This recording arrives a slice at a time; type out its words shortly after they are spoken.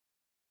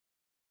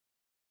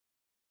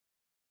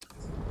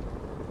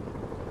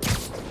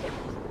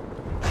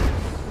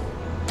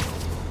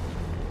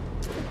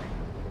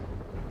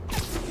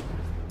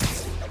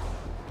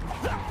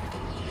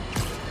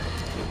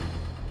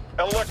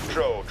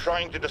Electro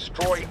trying to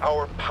destroy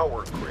our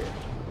power grid.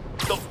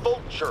 The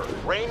Vulture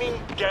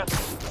raining death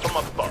from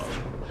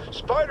above.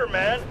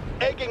 Spider-Man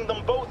egging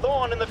them both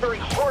on in the very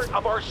heart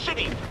of our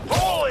city,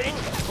 brawling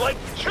like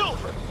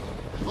children.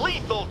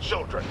 Lethal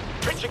children,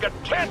 pitching a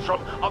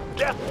tantrum of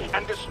death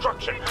and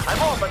destruction. I'm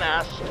often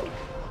asked,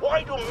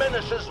 why do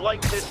menaces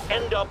like this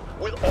end up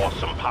with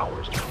awesome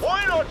powers?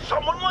 Why not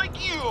someone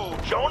like you,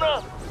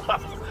 Jonah?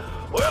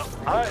 Well,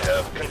 I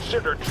have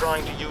considered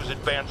trying to use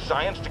advanced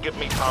science to give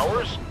me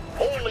powers,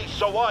 only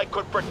so I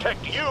could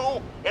protect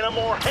you in a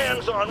more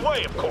hands-on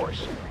way, of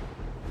course.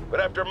 But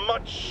after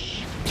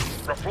much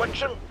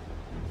reflection,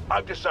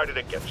 I've decided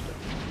against it.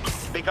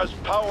 Because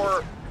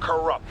power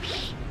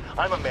corrupts.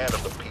 I'm a man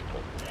of the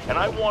people, and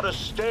I want to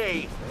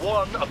stay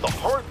one of the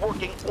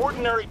hard-working,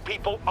 ordinary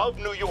people of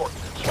New York.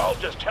 So I'll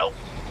just help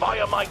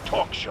via my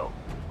talk show,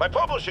 my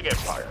publishing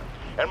empire,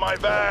 and my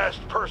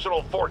vast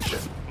personal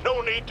fortune.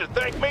 No need to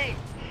thank me.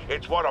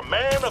 It's what a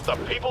man of the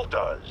people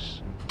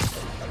does.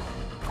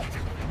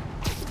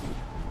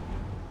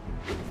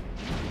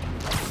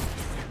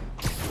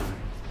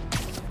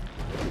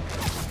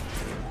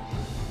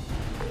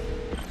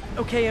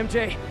 Okay,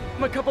 MJ.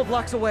 I'm a couple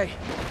blocks away.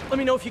 Let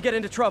me know if you get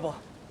into trouble.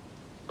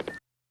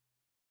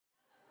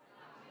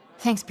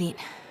 Thanks, Pete.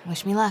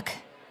 Wish me luck.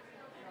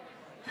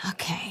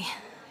 Okay.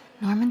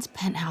 Norman's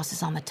penthouse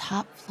is on the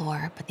top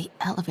floor, but the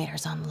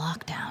elevator's on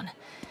lockdown.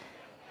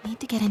 Need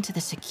to get into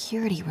the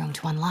security room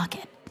to unlock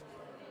it.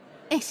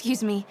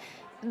 Excuse me.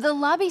 The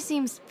lobby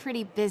seems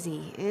pretty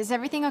busy. Is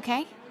everything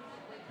okay?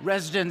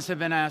 Residents have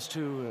been asked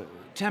to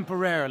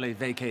temporarily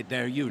vacate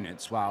their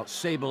units while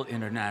Sable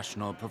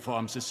International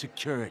performs a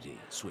security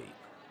sweep.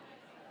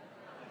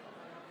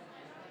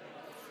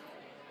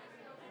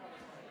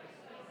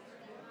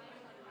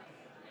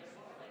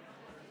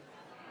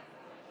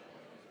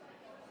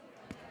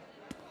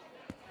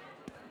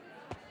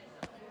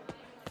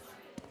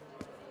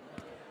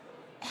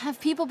 Have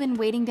people been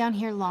waiting down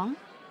here long?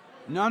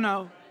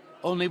 No.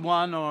 Only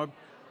 1 or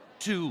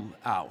 2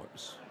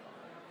 hours.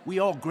 We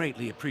all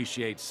greatly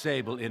appreciate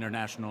Sable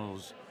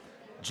International's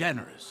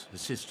generous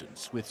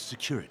assistance with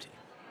security.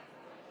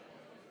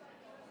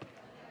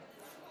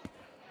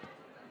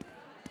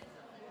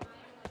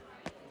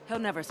 He'll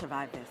never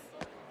survive this.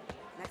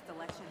 Next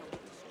election, he'll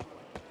be destroyed.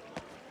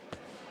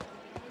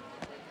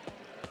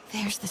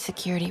 There's the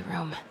security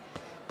room.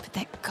 But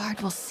that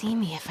guard will see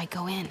me if I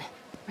go in.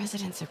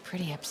 Residents are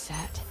pretty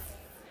upset.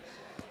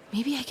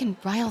 Maybe I can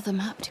rile them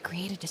up to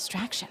create a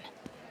distraction.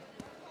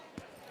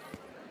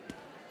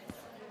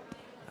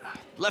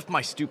 Left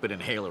my stupid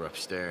inhaler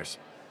upstairs.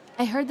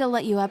 I heard they'll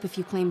let you up if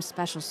you claim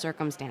special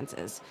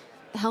circumstances.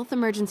 The health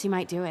emergency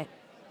might do it.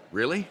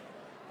 Really?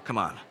 Come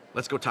on,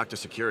 let's go talk to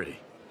security.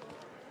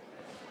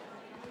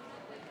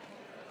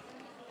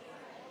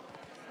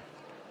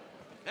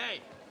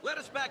 Hey, let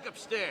us back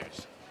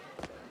upstairs.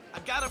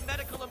 I've got a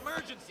medical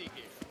emergency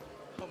here.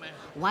 Oh man.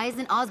 Why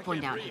isn't Osborn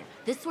down here?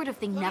 This sort of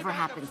thing never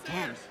happens to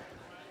him.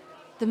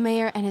 The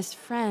mayor and his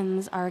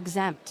friends are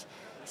exempt.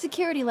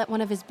 Security let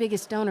one of his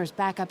biggest donors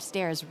back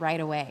upstairs right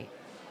away.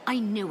 I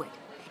knew it.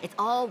 It's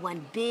all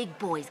one big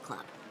boys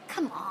club.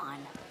 Come on.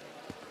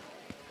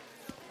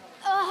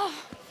 Ugh.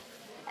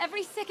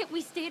 Every second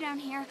we stay down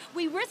here,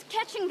 we risk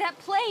catching that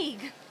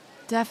plague.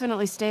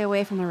 Definitely stay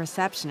away from the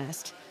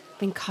receptionist.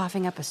 Been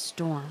coughing up a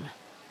storm.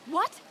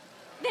 What?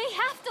 They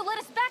have to let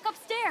us back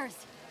upstairs.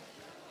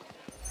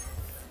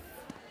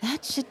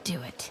 That should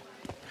do it.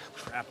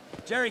 Crap.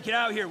 Jerry, get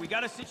out here. We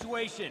got a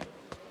situation.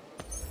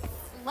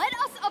 Let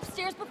us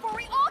upstairs before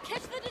we all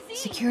catch the disease.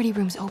 Security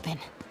room's open.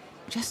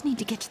 Just need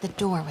to get to the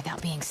door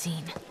without being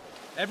seen.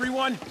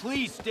 Everyone,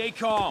 please stay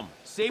calm.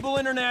 Sable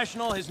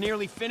International has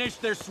nearly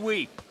finished their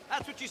sweep.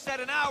 That's what you said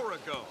an hour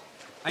ago.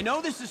 I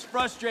know this is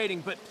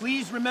frustrating, but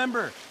please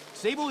remember,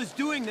 Sable is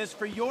doing this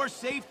for your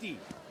safety.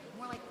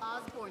 More like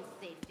Osborn's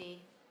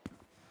safety.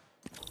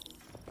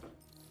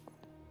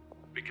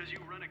 Because you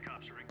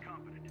rent-a-cops are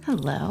incompetent.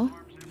 Hello.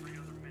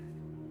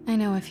 I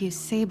know a few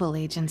Sable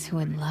agents who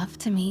would love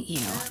to meet you.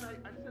 I set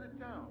it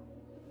down.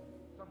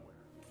 Somewhere.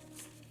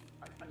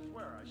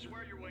 I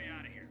swear your way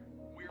out of here.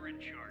 We're in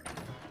charge.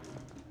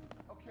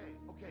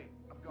 Okay,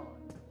 I'm gone.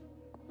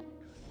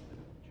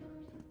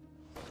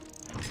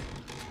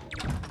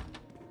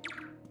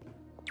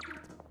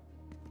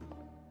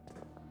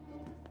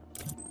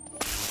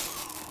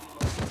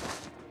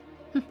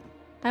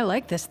 I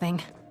like this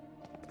thing.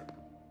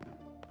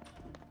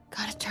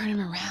 Gotta turn him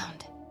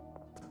around.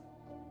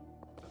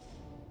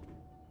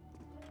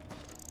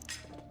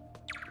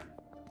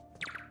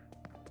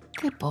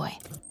 Good boy.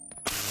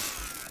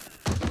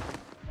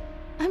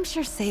 I'm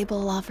sure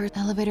Sable offered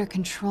elevator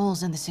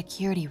controls in the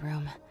security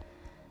room,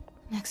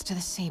 next to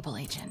the Sable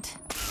agent.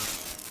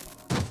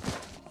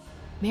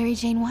 Mary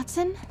Jane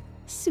Watson?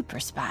 Super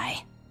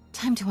spy.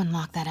 Time to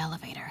unlock that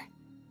elevator.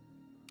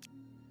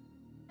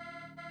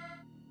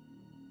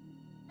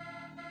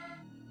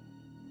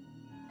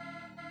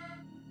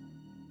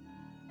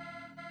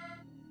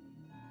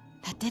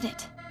 That did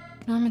it.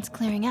 Norman's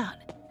clearing out,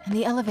 and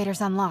the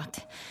elevator's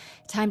unlocked.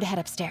 Time to head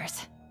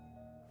upstairs.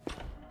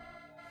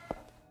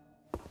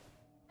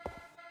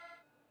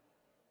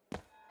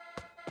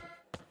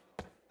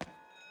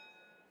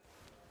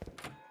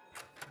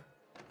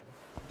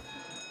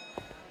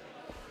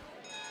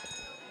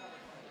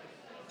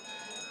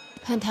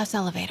 Penthouse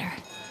elevator.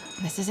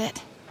 This is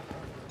it.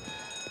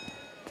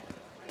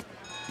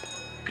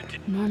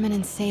 Norman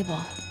and Sable.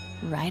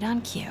 Right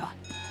on cue.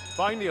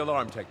 Find the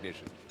alarm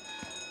technician.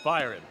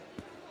 Fire him.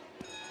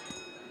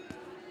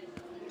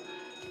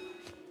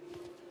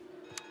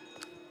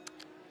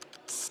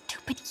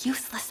 Stupid,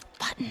 useless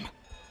button.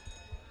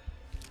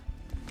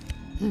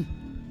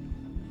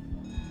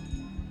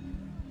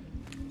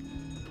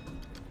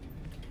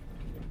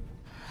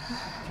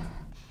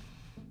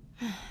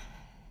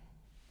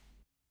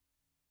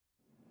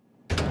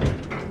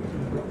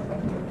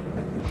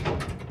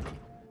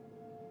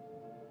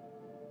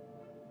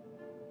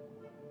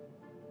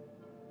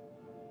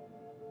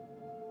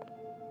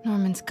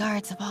 Norman's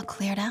guards have all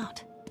cleared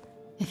out.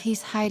 If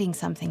he's hiding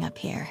something up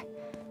here,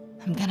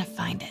 I'm gonna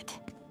find it.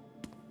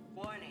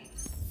 Warning.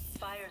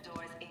 Fire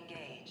doors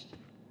engaged.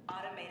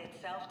 Automated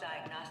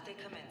self-diagnostic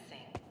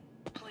commencing.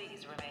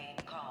 Please remain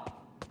calm.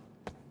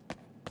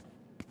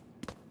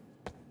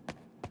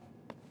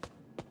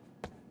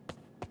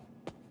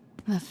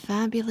 The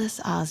fabulous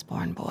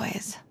Osborne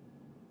boys.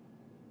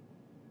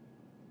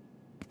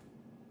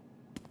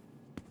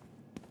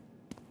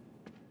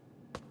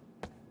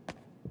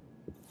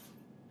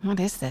 What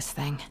is this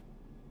thing?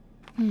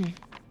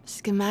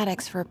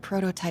 Schematics for a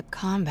prototype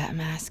combat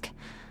mask.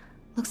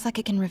 Looks like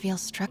it can reveal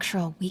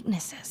structural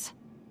weaknesses.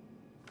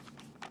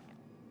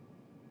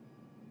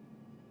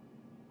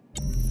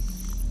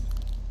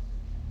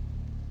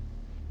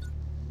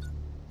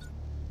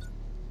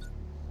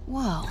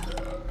 Whoa,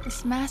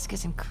 this mask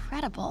is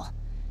incredible.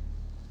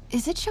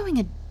 Is it showing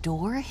a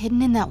door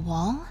hidden in that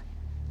wall?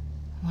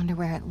 I wonder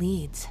where it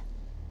leads.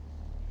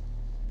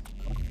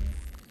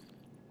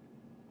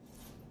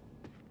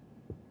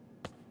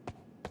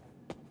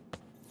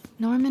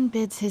 Norman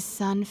bids his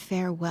son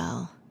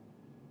farewell.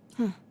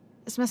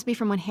 This must be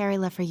from when Harry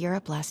left for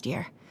Europe last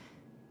year.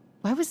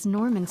 Why was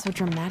Norman so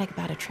dramatic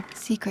about a trip?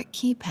 Secret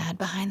keypad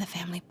behind the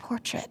family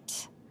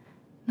portrait.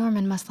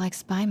 Norman must like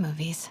spy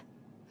movies.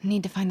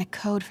 Need to find the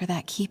code for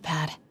that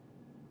keypad.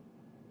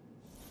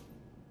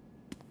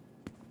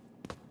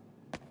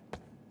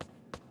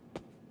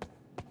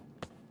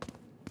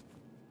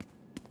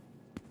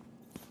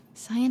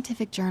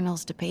 Scientific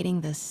journals debating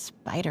the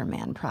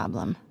Spider-Man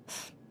problem.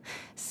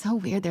 So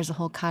weird there's a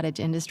whole cottage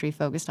industry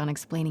focused on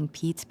explaining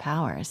Pete's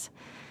powers.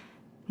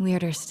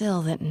 Weirder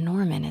still that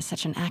Norman is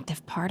such an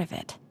active part of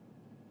it.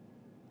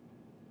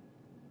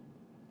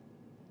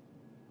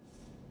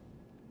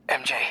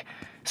 MJ,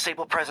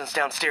 Sable presence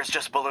downstairs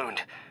just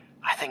ballooned.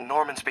 I think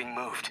Norman's being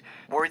moved.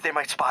 Worried they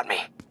might spot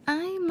me.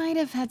 I might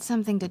have had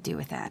something to do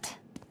with that.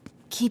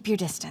 Keep your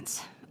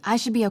distance. I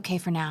should be okay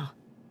for now.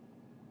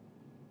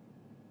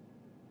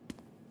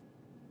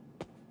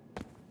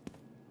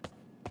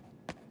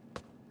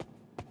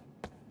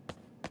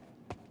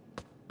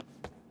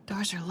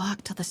 Doors are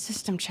locked till the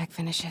system check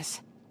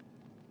finishes.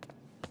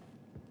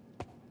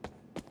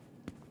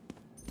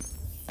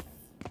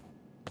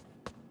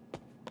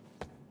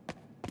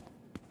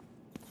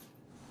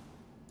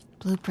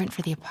 Blueprint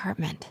for the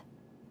apartment.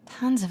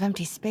 Tons of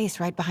empty space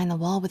right behind the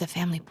wall with a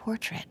family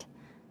portrait.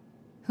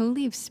 Who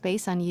leaves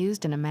space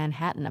unused in a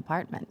Manhattan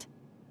apartment?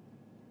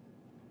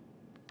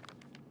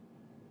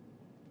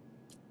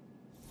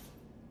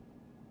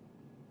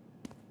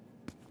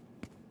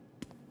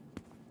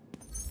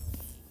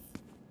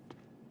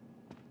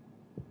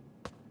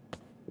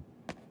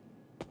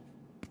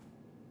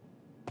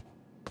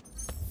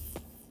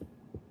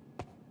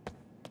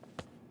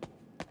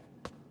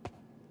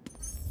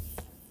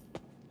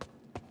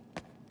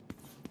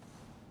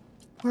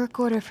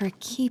 Work order for a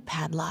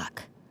keypad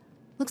lock.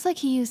 Looks like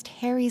he used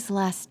Harry's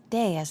last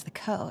day as the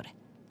code.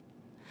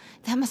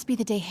 That must be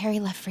the day Harry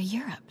left for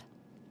Europe.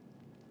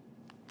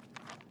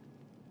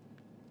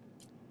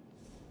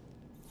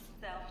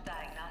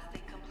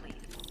 Self-diagnostic complete.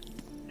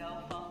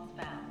 No faults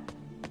found.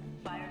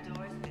 Fire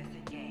doors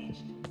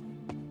disengaged.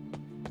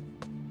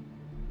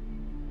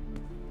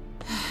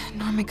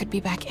 Norman could be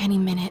back any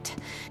minute.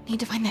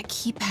 Need to find that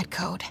keypad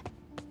code.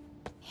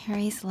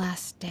 Harry's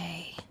last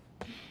day.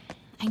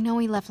 I know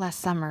he left last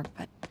summer,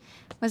 but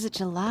was it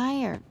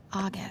July or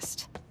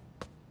August?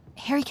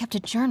 Harry kept a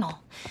journal.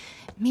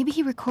 Maybe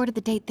he recorded the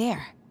date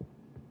there.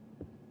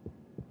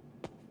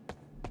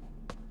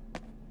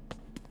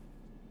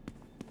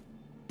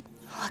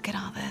 Look at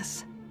all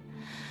this.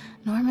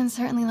 Norman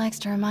certainly likes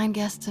to remind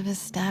guests of his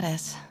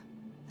status.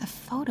 The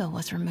photo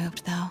was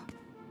removed, though.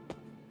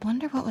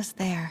 Wonder what was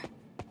there.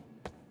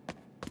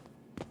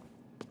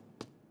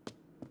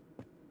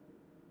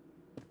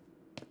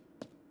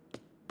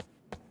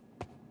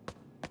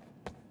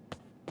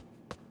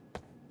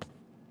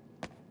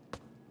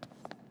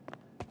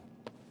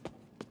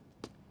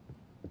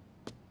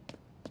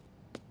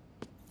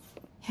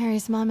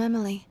 Harry's mom,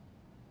 Emily.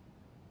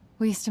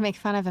 We used to make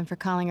fun of him for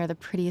calling her the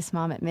prettiest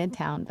mom at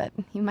Midtown, but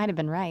he might have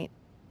been right.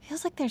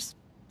 Feels like there's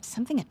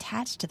something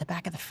attached to the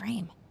back of the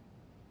frame.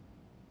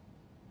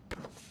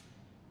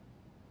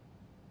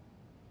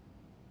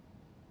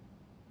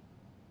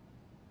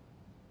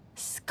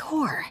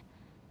 Score!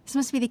 This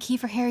must be the key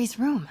for Harry's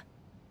room.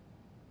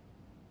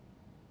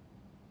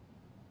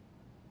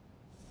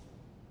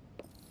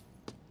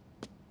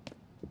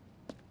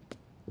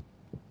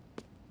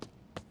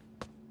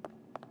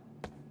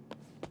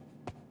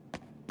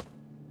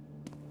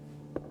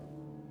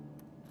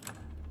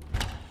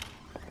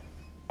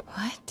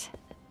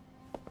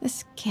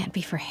 Can't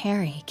be for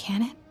Harry,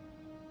 can it?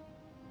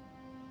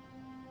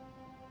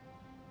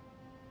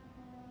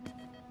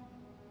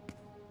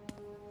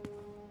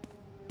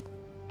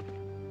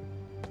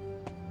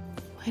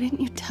 Why didn't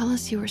you tell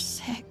us you were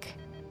sick?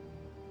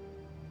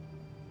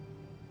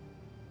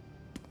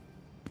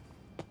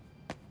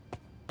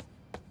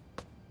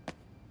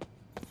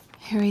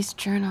 Harry's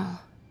journal.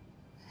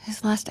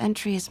 His last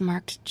entry is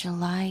marked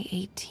July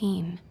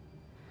 18.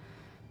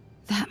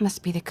 That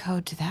must be the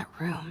code to that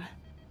room.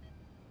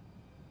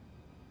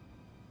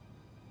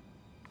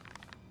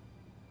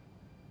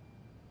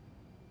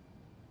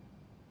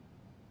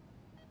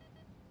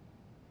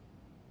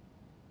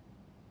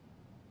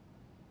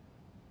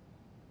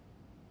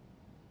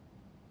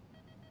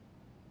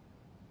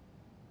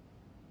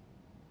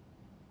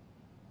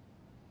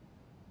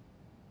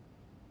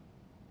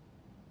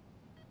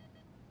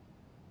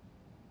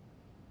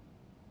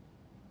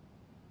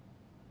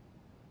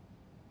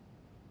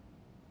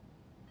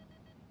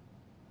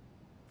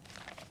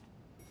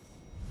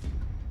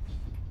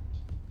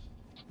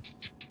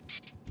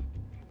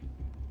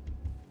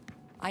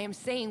 I am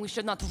saying we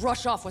should not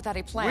rush off without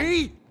a plan.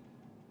 We?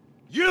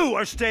 You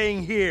are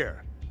staying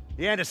here.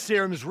 The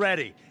antiserum's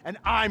ready, and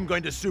I'm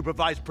going to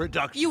supervise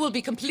production. You will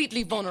be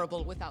completely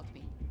vulnerable without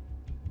me.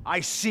 I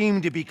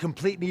seem to be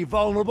completely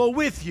vulnerable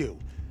with you.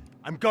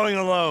 I'm going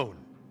alone.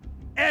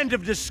 End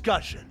of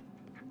discussion.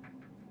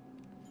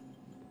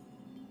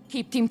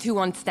 Keep Team 2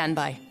 on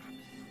standby.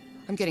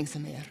 I'm getting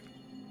some air.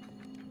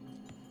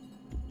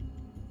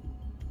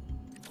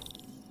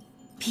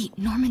 Pete,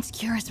 Norman's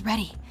cure is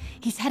ready.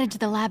 He's headed to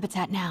the lab it's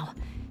at now.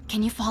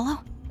 Can you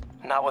follow?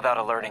 Not without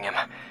alerting him.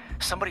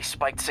 Somebody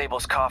spiked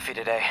Sable's coffee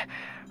today.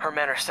 Her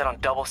men are set on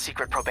double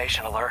secret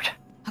probation alert.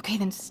 Okay,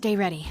 then stay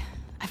ready.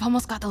 I've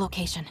almost got the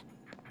location.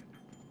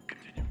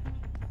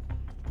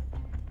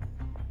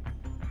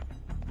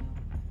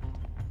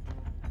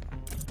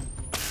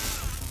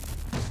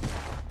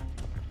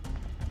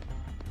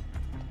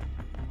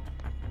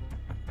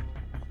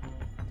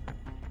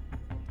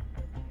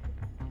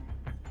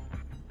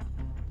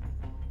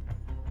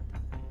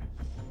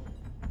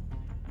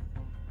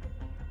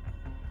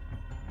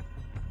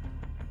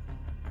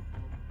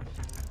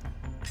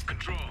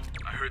 Control,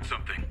 I heard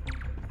something.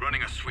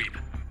 Running a sweep.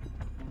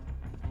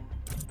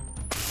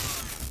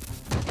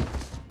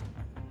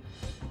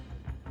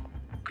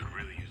 Could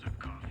really use a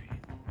coffee.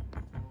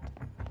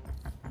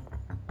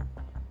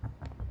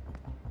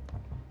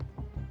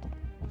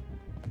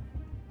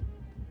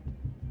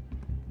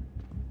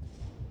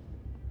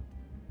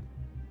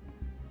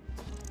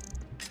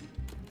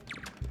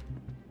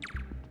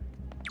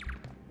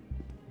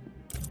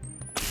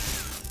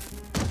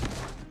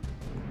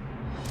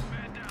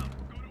 Man down,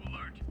 go to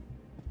alert.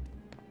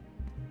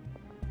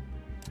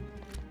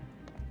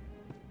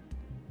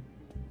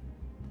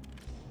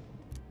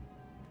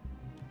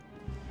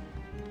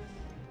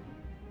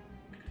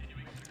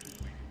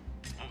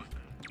 Almost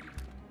there.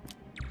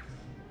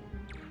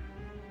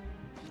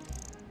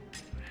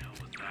 The hell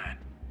was that?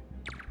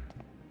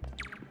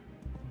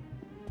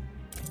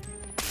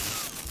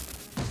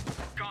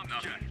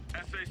 Comms check.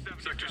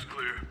 SA-77. Sector's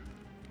clear.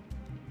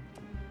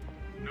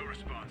 No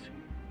response.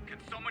 Can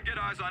someone get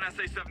eyes on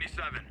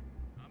SA-77?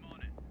 I'm on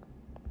it.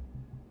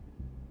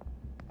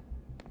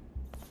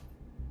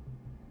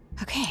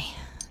 Okay,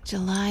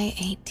 July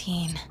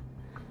 18.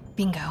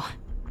 Bingo.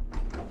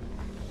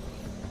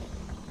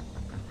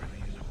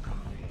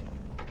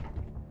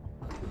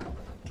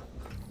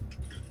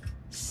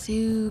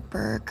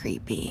 Super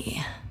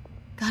creepy.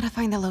 Gotta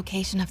find the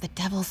location of the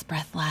Devil's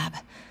Breath lab.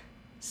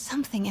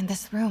 Something in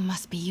this room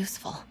must be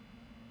useful.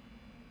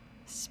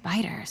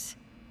 Spiders.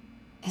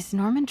 Is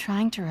Norman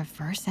trying to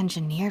reverse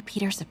engineer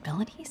Peter's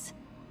abilities?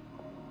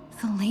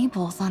 The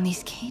labels on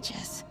these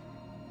cages.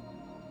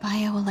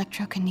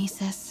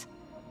 Bioelectrokinesis,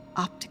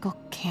 optical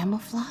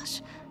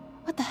camouflage?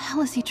 What the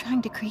hell is he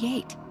trying to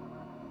create?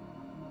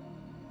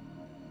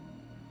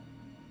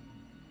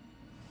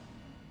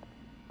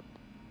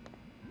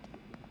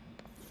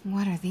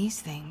 What are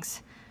these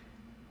things?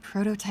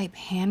 Prototype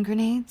hand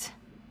grenades?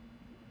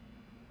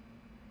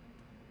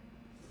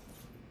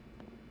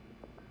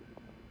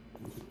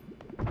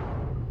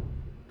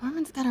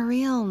 Norman's got a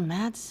real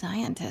mad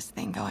scientist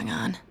thing going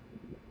on.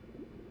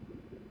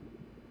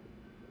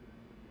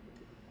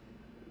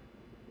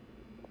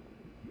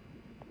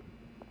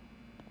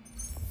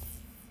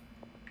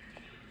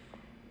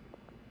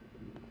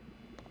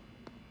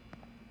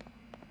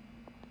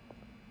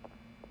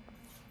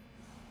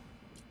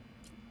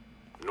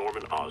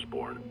 Norman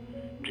Osborn,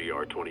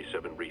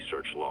 GR-27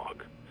 research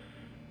log.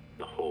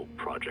 The whole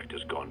project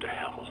has gone to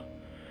hell.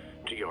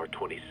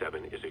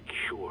 GR-27 is a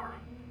cure,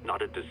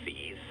 not a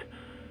disease.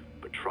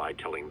 But try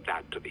telling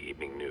that to the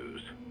evening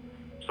news.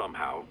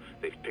 Somehow,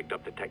 they've picked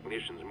up the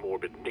technician's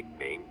morbid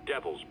nickname,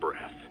 Devil's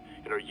Breath,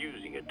 and are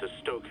using it to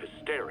stoke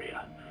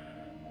hysteria.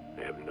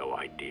 They have no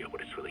idea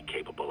what it's really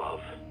capable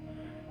of.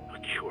 A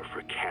cure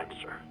for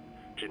cancer,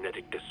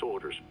 genetic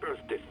disorders,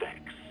 birth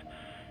defects.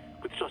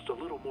 With just a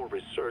little more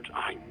research,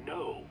 I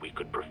know we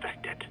could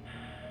perfect it.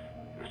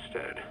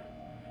 Instead,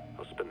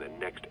 I'll spend the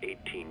next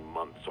 18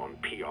 months on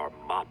PR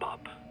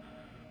mop-up.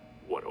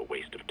 What a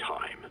waste of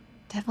time.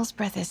 Devil's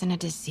breath isn't a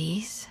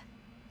disease.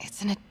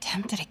 It's an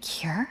attempt at a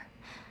cure?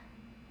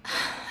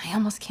 I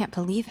almost can't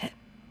believe it.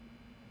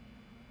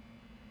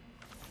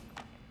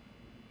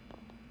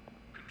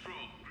 Control,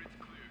 grid's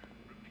clear.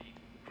 Repeat,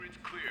 grid's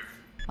clear.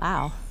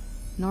 Wow.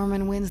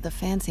 Norman wins the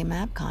fancy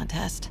map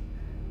contest.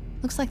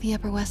 Looks like the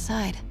Upper West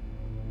Side.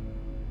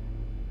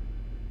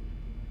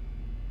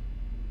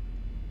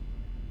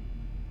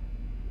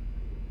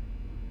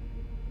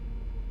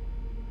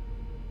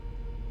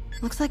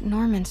 Looks like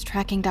Norman's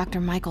tracking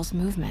Dr. Michael's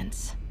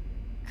movements.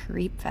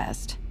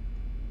 Creepfest.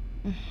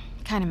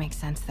 Kinda makes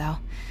sense, though.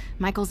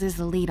 Michaels is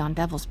the lead on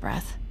Devil's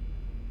Breath.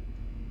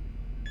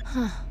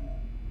 Huh.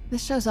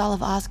 This shows all of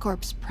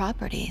Oscorp's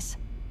properties.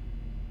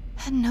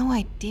 Had no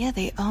idea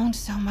they owned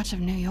so much of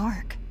New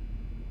York.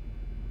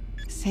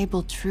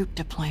 Sable troop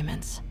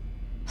deployments.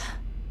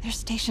 They're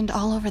stationed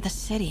all over the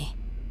city.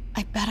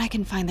 I bet I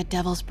can find the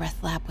Devil's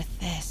Breath lab with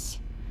this.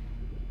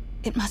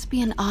 It must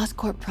be an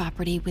Oscorp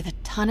property with a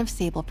ton of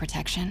Sable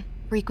protection,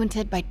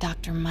 frequented by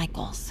Dr.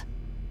 Michaels.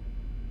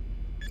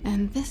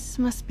 And this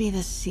must be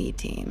the C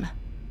team.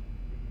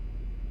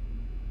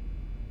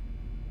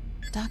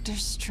 Dr.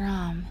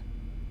 Strom.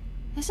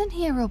 Isn't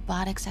he a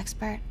robotics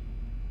expert?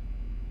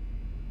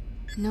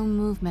 No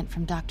movement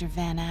from Dr.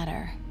 Van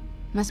Adder.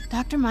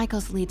 Dr.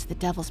 Michaels leads the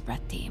Devil's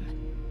Breath team.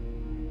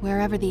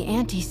 Wherever the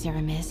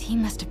anti-serum is, he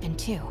must have been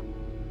too.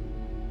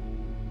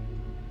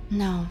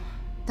 No.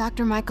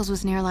 Dr. Michaels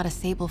was near a lot of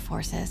Sable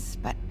forces,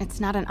 but it's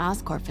not an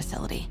Oscorp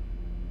facility.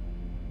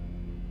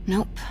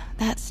 Nope,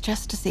 that's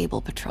just a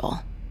Sable patrol.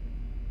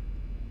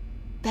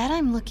 Bet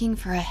I'm looking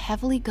for a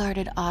heavily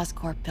guarded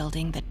Oscorp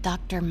building that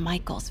Dr.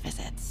 Michaels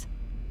visits.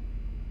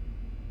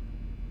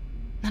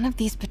 None of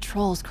these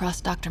patrols cross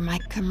Dr.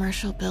 Mike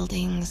commercial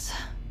buildings.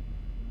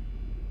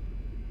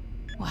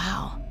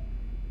 Wow,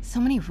 so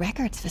many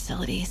records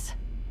facilities.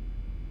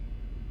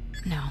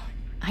 No.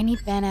 I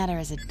need Van Adder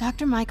as a...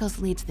 Dr. Michaels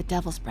leads the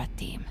Devil's Breath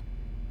team.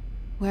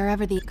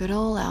 Wherever the good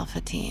old Alpha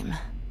team.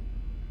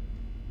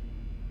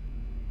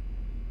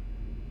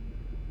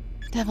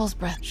 Devil's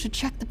Breath should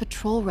check the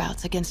patrol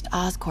routes against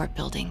Oscorp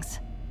buildings.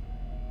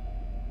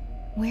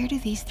 Where do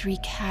these three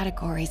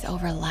categories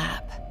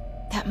overlap?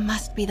 That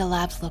must be the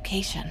lab's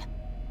location.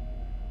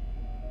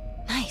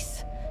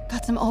 Nice.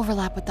 Got some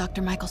overlap with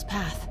Dr. Michaels'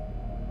 path.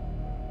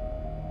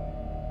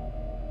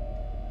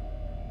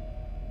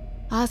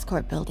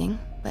 Oscorp building,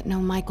 but no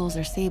Michaels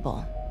or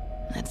Sable.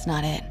 That's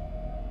not it.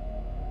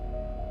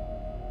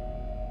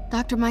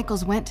 Dr.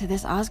 Michaels went to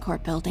this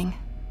Oscorp building,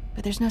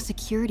 but there's no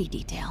security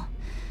detail.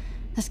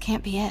 This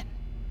can't be it.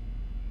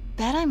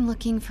 Bet I'm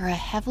looking for a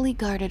heavily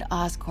guarded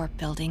Oscorp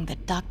building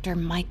that Dr.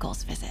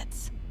 Michaels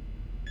visits.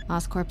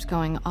 Oscorp's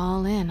going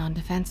all in on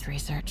defense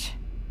research.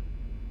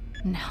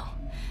 No,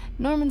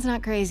 Norman's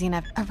not crazy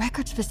enough. A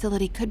records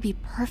facility could be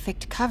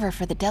perfect cover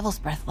for the Devil's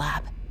Breath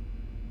lab.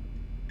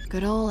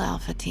 Good old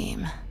Alpha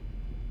team.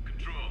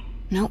 Control.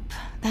 Nope,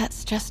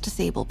 that's just a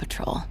Sable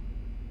patrol.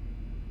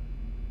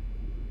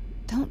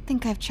 Don't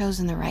think I've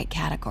chosen the right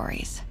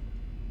categories.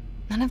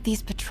 None of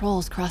these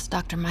patrols cross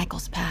Dr.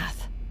 Michaels'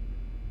 path.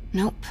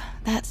 Nope,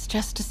 that's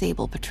just a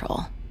Sable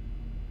patrol.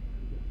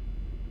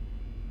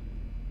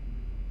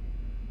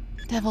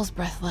 Devil's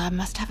Breath lab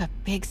must have a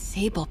big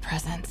Sable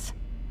presence.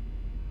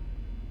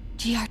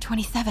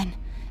 GR-27.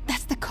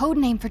 That's the code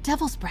name for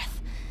Devil's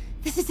Breath.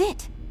 This is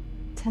it.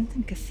 10th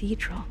and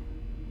Cathedral.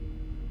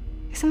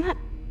 Isn't that...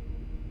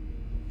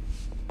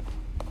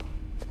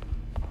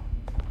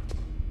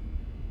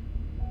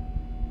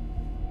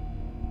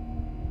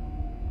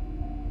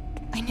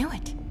 I knew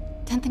it.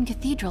 10th and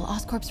Cathedral,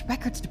 Oscorp's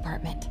records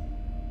department.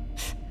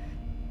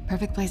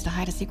 Perfect place to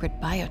hide a secret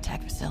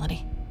biotech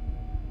facility.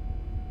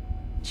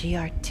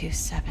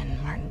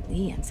 GR-27 Martin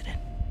Lee incident.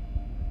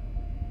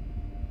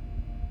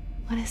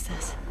 What is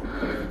this?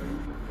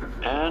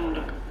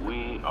 And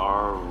we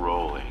are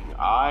rolling.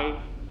 I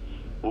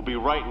will be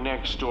right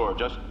next door.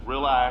 Just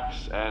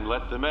relax and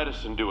let the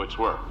medicine do its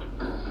work.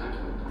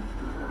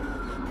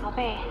 宝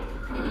贝，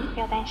不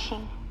要担心，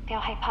不要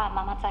害怕，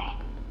妈妈在。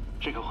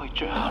这个会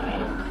治好你，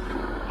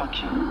放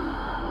心。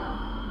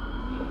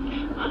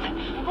你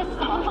在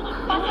什么？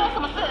发生了什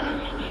么事？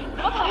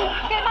怎么可能？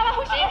给妈妈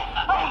呼吸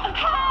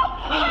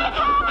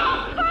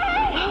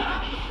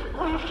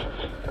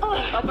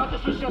！I thought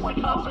this was just a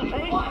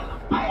consultation.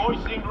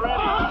 Hoisting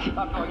ready.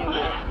 Not going in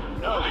there.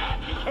 No,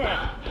 you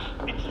can't.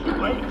 It's too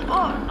late. Make it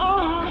stop.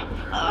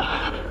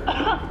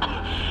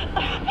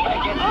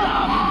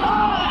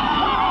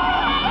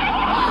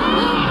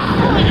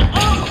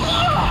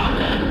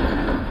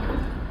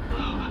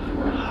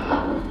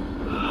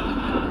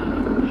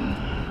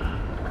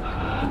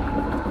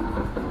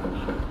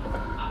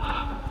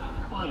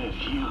 What have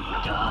you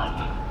done?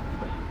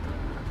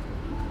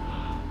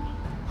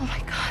 Oh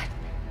my god.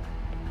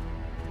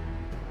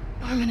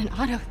 Norman and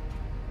Otto.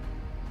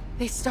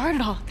 They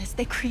started all of this.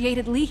 They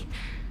created Lee.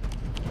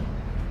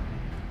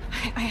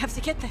 I have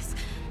to get this.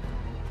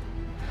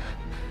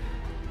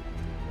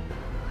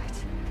 What?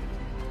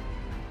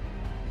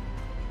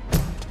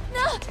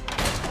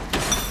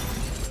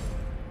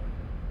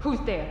 Who's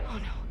there? Oh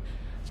no.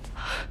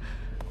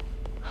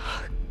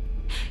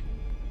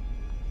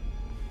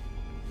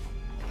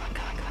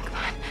 Come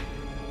on.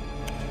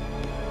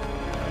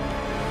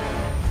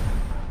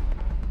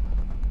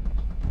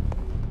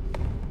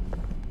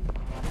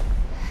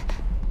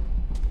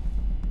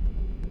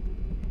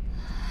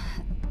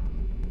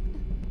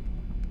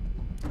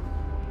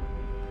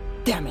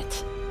 Damn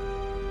it!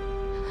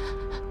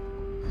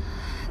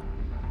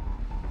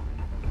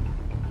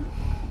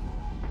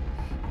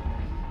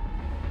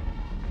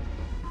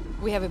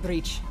 We have a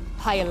breach.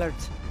 High alert.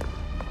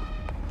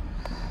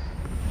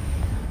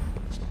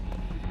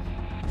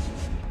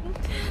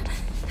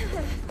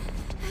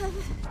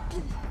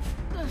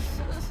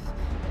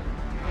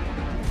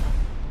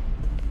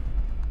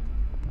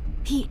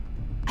 Pete,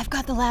 I've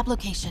got the lab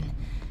location.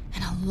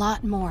 And a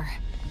lot more.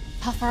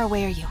 How far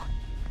away are you?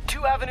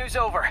 2 avenues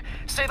over.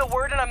 Say the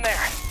word and I'm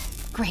there.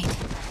 Great.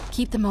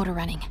 Keep the motor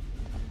running.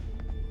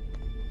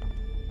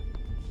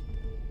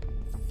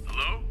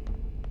 Hello?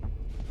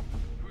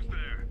 Who's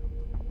there?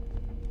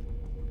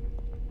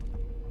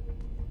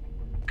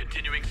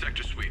 Continuing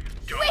sector sweep.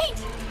 Go.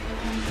 Wait!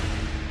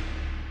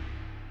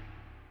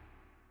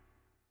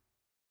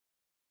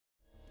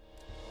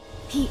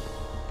 Pete,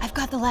 I've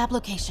got the lab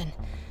location.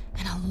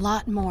 And a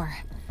lot more.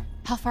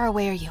 How far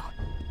away are you?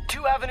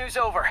 2 avenues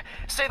over.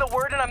 Say the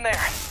word and I'm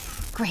there.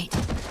 Great.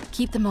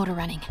 Keep the motor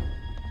running.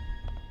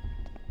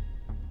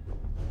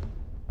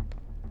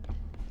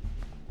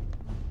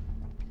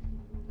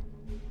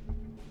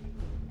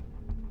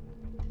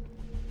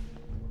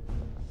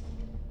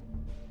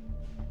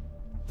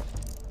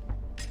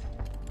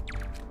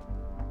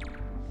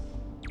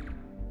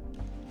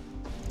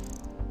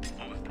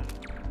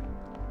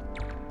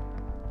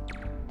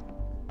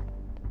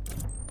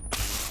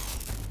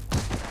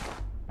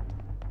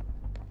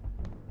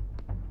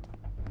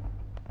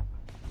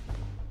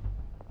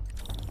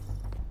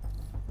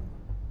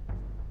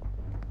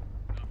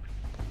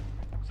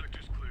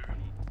 Sector's clear.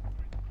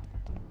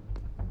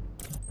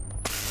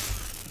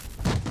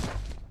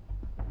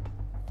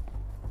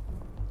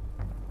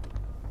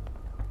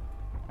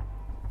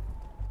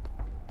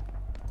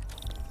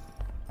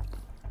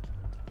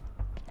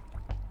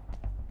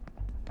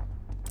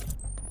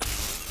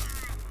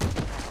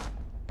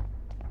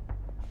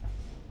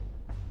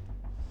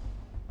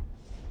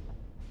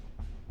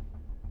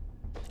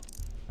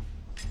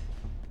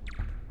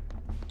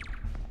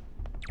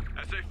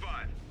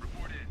 SA-5,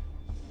 report in.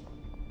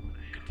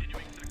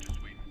 Continuing sector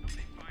sweep.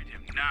 Somebody find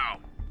him now.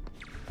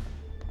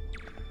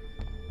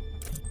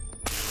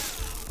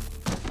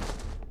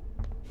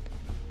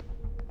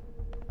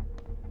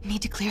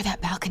 Need to clear that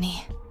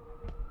balcony.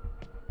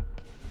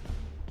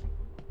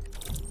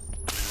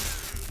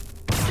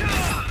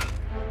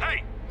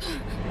 Hey!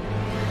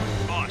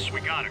 Boss,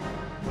 we got her.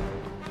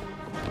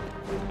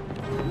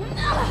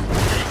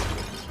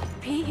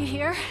 Pete, you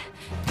here?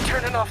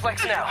 Turning off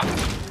Lex now.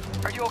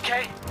 Are you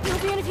okay? You'll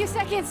be in a few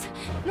seconds.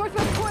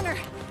 Northwest corner.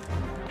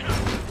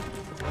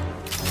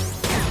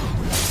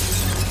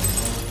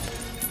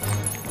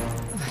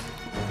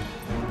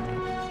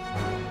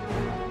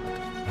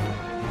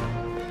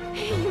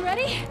 You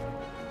ready?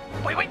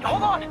 Wait,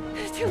 hold on!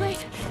 It's too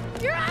late.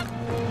 You're up!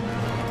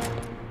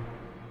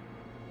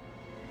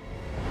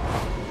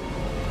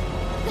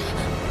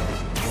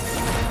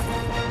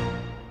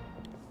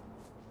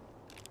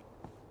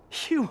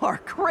 You are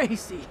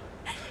crazy!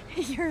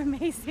 You're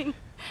amazing.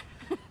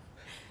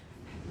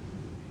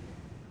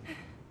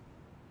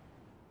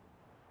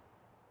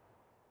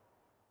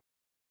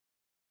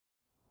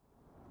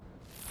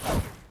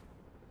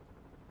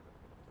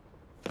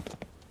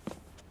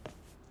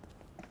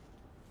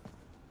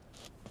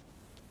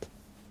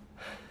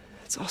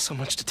 It's all so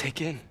much to take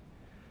in.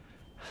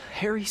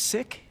 Harry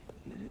sick,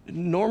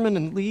 Norman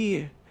and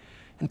Lee,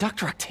 and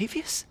Dr.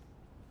 Octavius?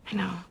 I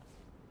know.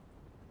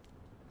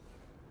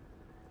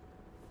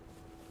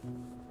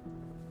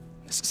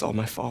 This is all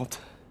my fault.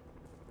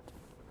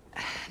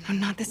 No,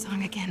 not the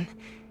song again.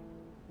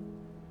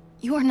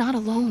 You are not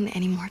alone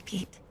anymore,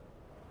 Pete.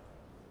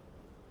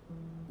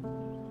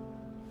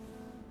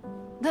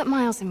 Let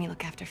Miles and me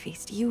look after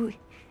Feast. You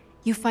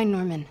find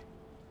Norman.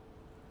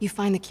 You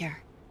find the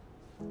cure.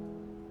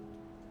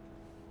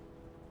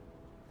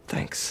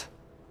 Thanks,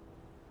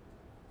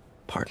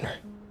 partner.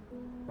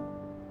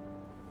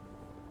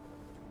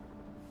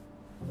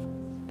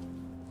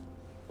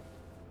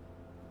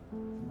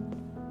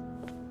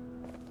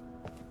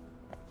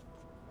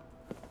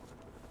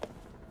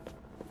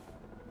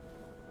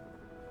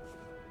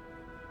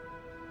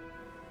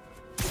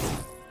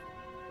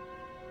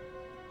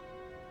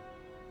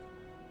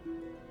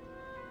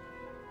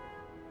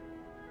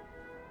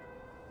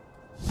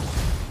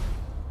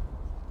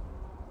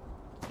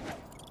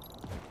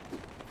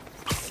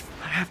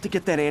 I have to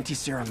get that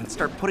anti-serum and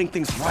start putting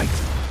things right.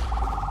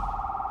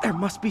 There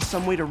must be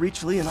some way to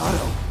reach Lee and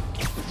Otto.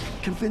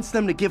 Convince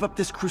them to give up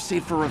this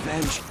crusade for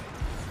revenge.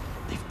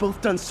 They've both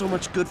done so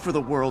much good for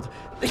the world.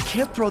 They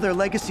can't throw their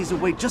legacies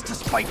away just to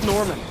spite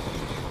Norman.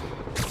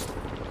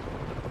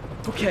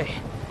 Okay,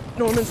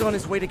 Norman's on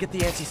his way to get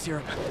the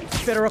anti-serum.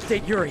 Better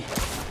update Yuri.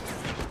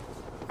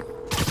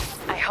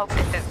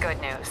 good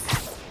news.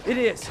 It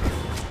is.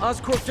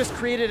 Oscorp just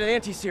created an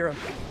anti-serum.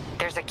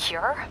 There's a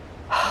cure?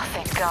 Oh,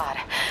 thank God.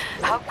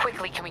 How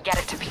quickly can we get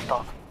it to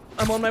people?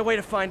 I'm on my way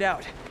to find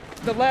out.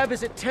 The lab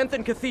is at 10th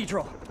and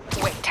Cathedral.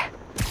 Wait.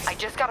 I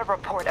just got a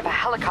report of a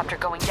helicopter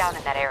going down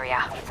in that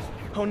area.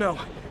 Oh no.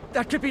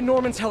 That could be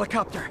Norman's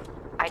helicopter.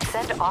 I'd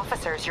send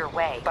officers your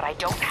way, but I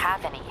don't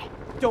have any.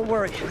 Don't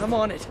worry, I'm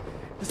on it.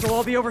 This will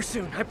all be over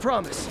soon, I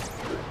promise.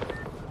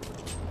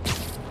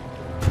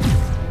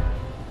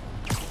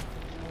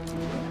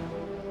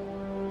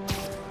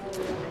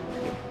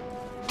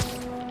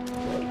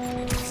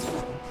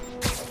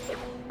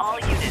 All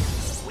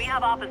units, we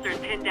have officers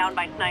pinned down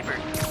by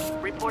snipers.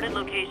 Reported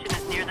location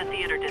is near the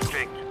theater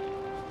district.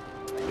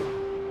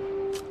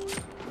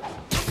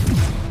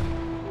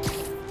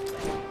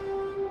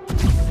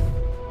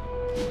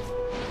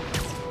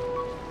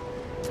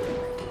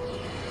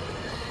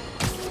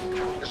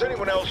 Does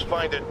anyone else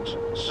find it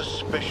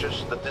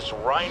suspicious that this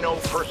Rhino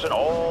person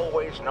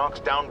always knocks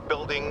down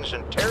buildings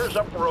and tears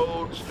up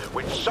roads,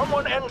 which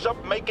someone ends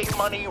up making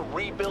money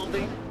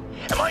rebuilding?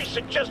 Am I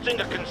suggesting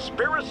a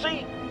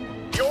conspiracy?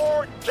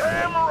 You're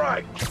damn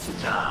right!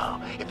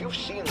 Now, if you've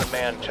seen the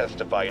man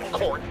testify in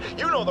court,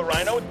 you know the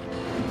Rhino.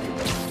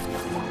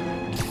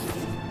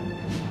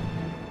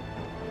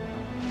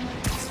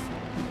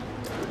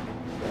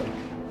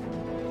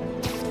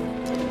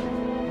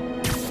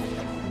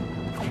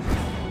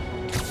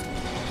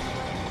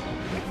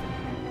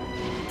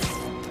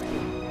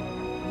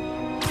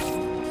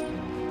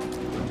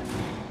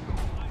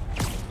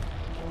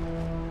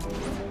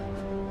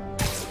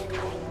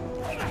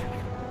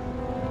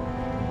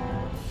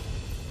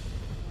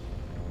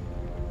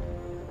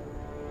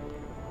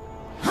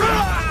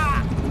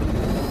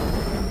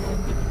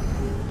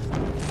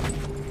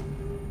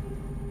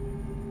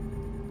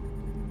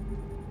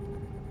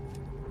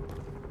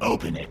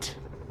 Open it.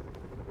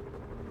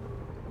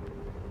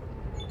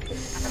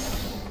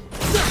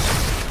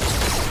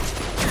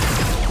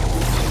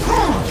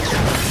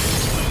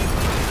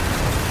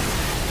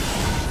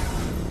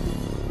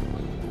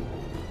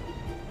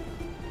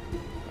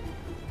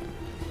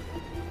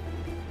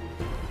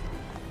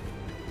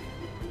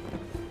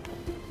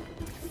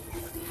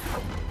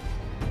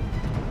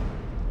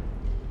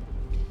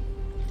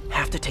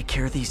 Have to take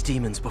care of these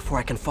demons before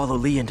I can follow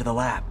Lee into the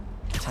lab.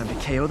 Time to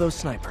KO those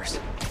snipers.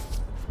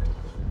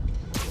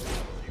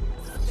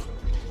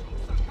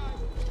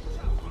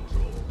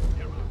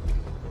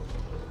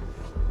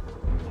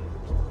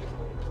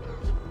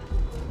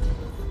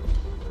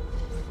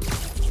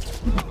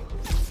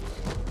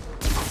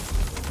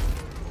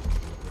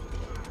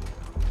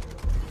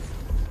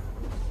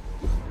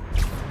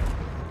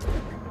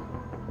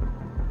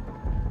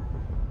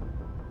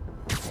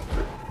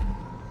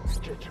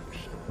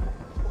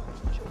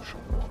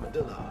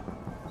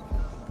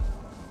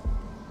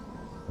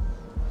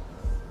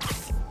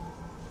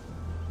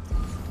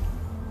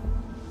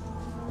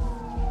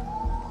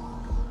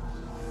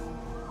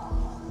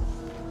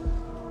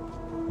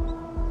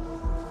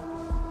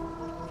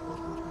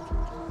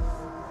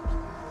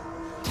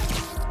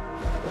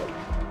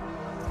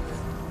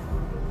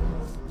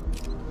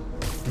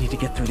 Need to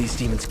get through these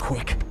demons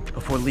quick,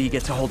 before Lee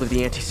gets a hold of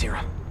the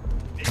anti-serum.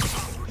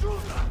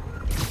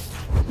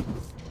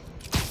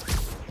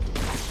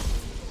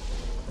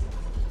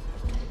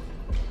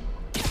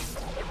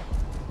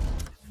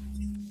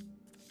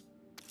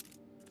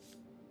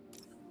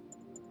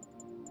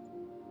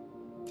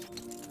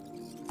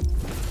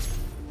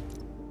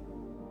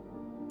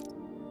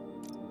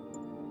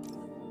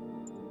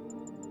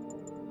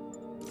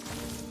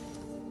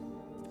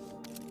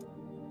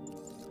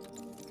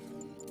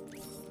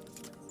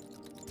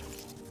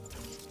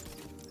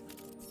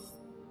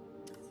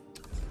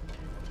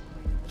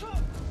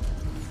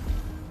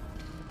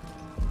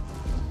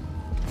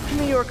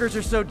 New Yorkers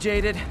are so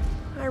jaded.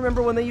 I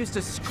remember when they used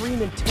to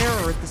scream in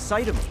terror at the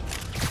sight of me.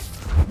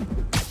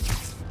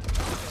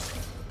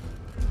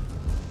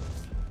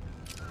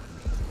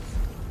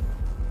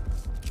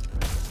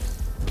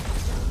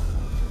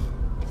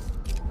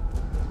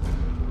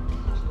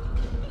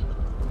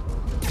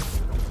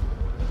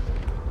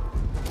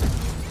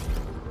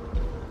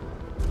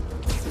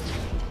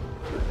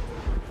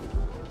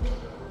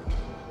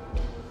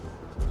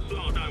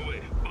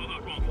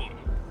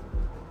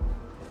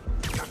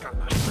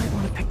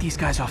 These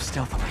guys off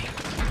stealthily.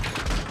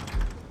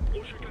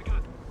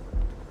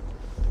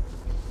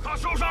 他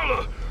受伤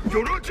了，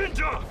有人进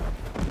去。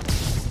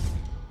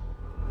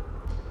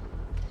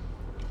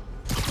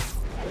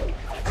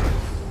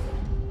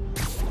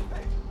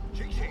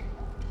醒醒，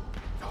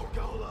糟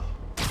糕了！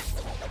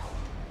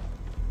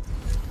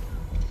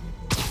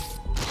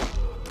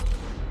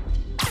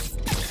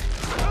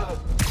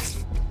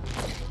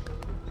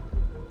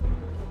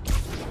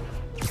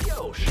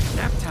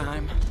 Nap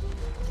time.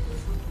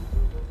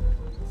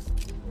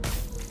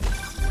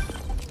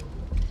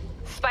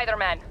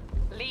 Spider-Man,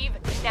 leave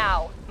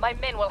now. My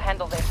men will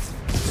handle this.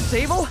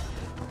 Sable?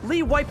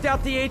 Lee wiped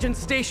out the agents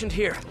stationed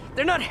here.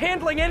 They're not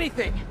handling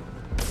anything.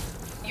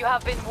 You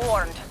have been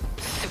warned,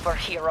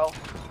 superhero.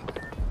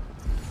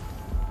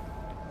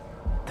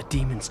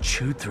 demons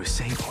chewed through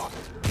Sable.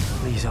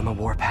 Lee's on the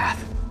warpath.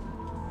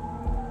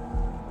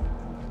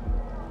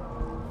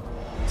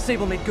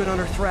 Sable made good on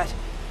her threat,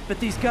 but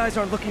these guys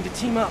aren't looking to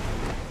team up.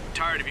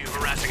 Tired of you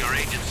harassing our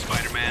agents,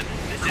 Spider-Man.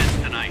 This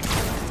ends tonight.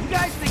 You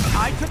guys think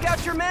I took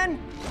out your men?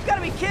 You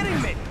gotta be kidding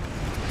me!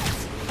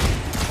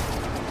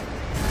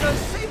 Does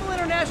Sable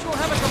International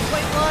have a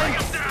complaint line?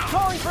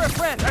 Calling for a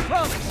friend, I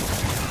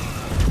promise!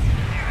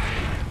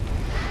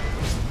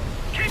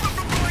 Keep them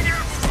from going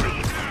out!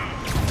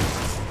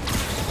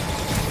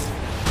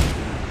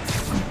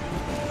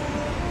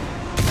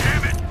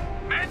 Damn it!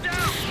 Man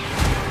down!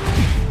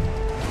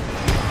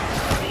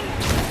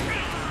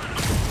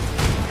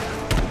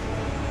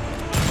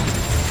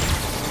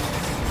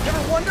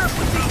 Ever wonder if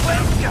we can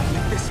win? Gotta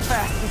make this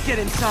fast and get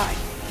inside.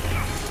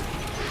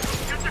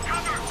 Get to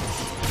cover!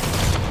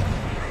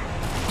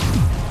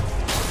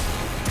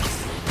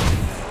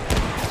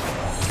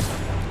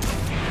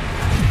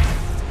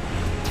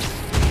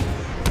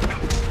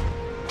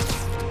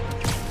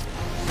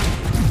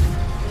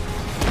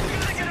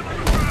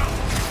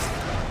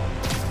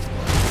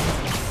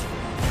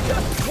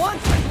 Just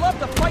once, I'd love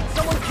to fight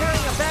someone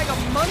carrying a bag of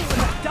money with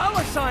a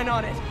dollar sign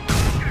on it!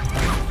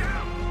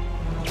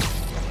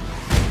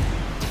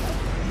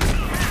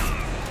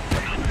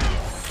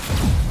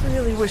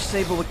 Really wish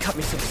Sable would cut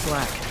me some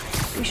slack.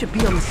 We should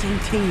be on the same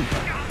team.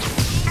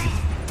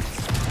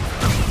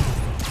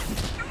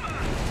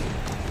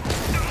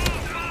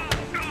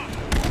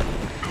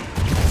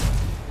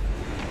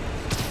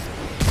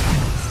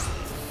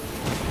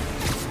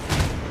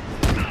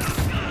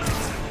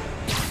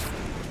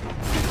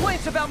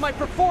 Complaints about my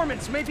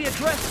performance may be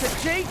addressed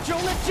to J.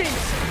 Jonah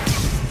Jameson.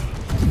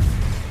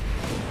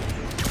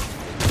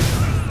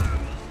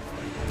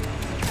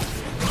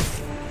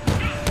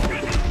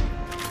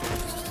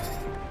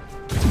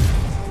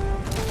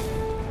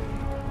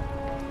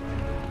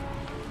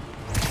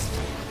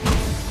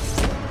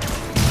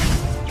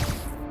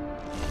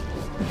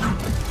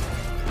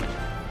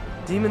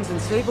 Demons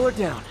and Sable are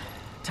down.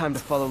 Time to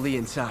follow Lee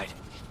inside.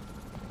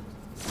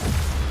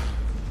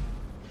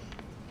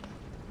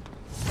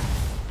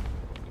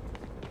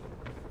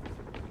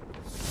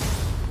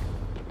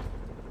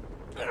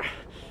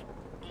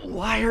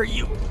 Why are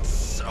you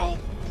so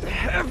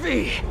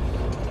heavy?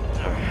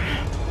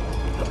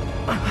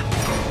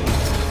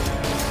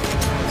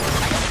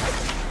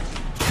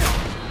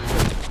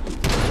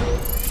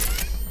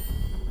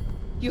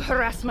 You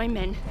harass my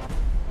men,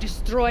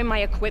 destroy my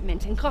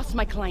equipment, and cost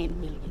my client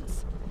millions.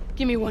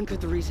 Give me one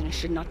good reason I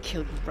should not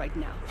kill you right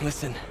now.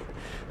 Listen,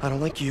 I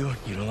don't like you,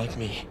 you don't like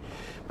me.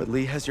 But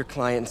Lee has your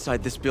client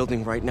inside this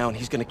building right now, and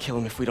he's gonna kill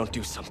him if we don't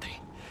do something.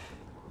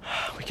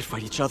 We could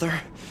fight each other,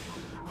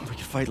 or we could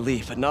fight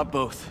Lee, but not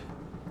both.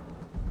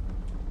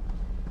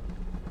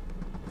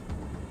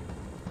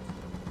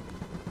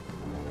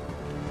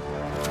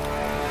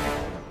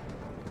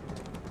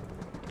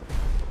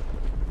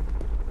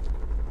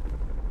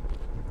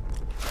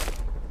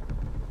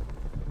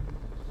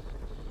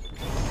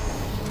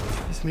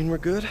 Mean we're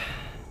good?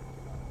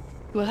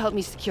 You will help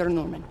me secure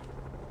Norman.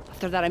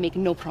 After that, I make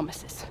no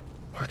promises.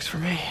 Works for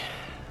me.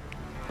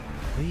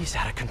 Lee's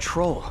out of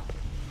control.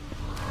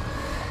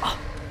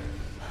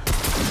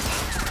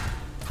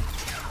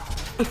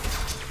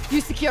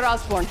 You secure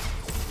Osborn.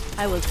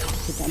 I will talk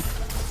to them.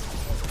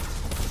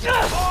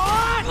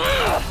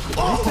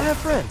 Nice to have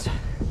friends.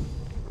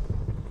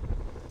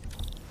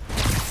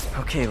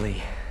 Okay,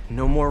 Lee.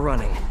 No more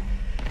running.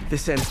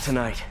 This ends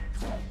tonight.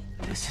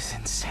 This is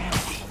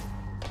insanity.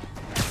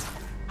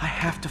 I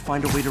have to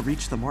find a way to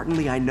reach the Martin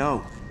Lee I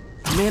know.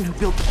 The man who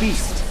built the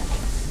beast.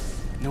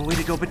 No way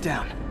to go but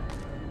down.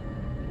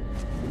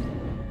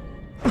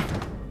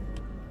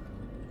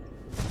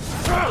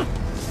 Turn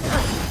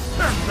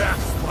back,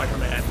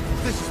 Spider-Man.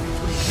 This is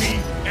between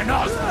me and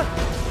us.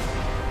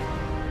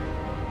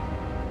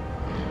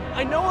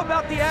 I know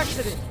about the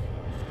accident.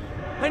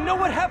 I know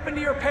what happened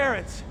to your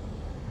parents.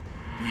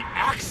 The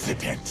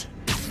accident?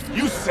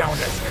 You sound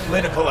as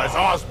clinical as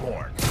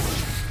Osborn.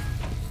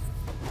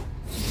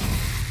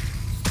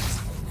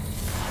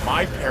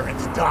 My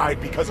parents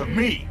died because of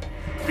me.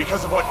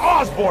 Because of what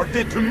Osborn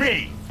did to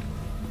me.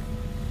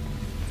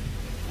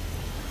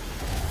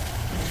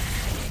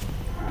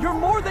 You're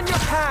more than your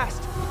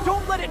past.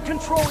 Don't let it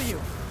control you.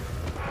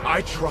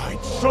 I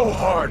tried so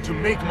hard to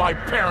make my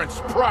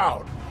parents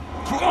proud.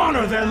 To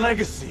honor their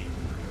legacy.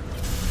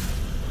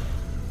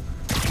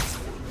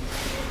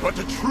 But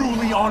to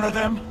truly honor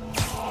them,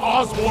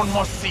 Osborn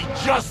must see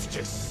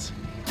justice.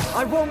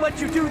 I won't let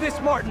you do this,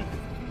 Martin.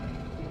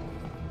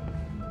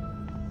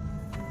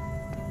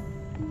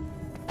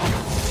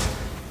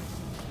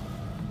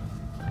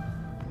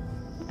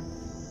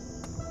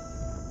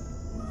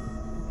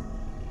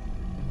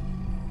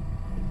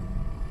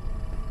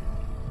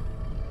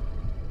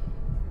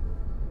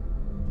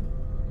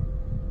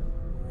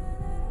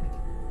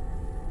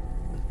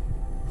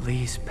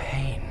 Lee's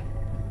pain,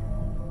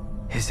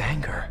 his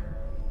anger,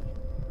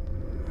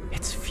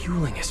 it's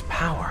fueling his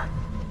power.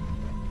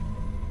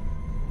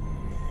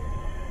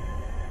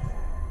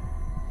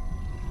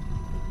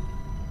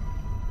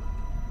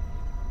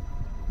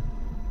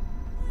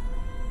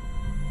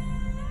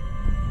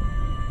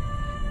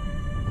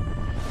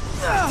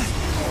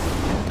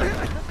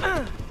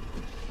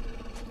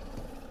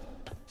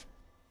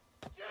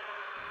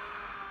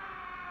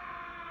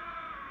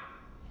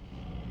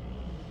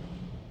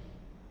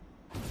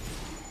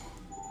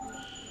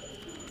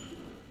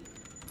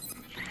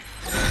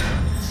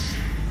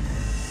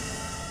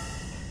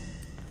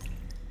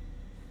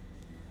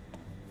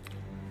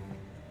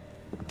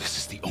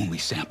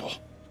 sample.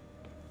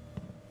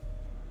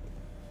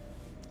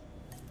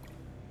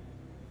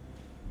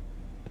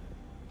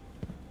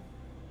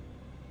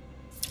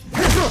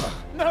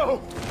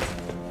 No!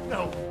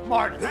 No,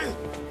 Martin!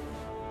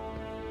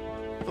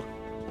 Look,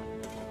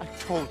 I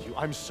told you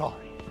I'm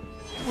sorry.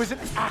 It was an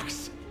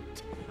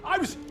accident. I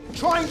was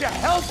trying to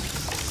help.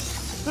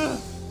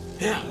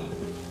 Yeah.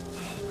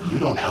 You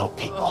don't help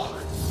people.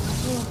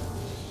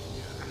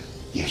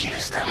 You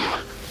use them.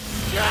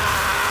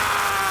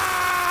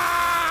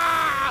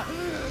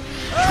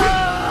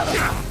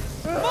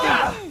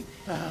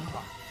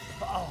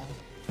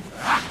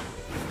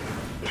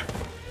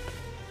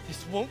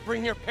 This won't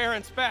bring your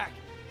parents back.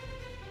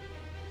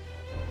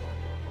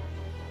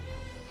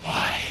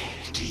 Why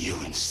do you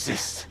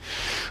insist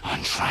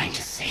on trying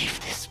to save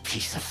this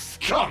piece of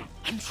scum?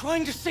 I'm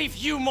trying to save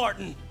you,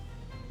 Martin.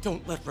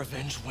 Don't let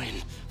revenge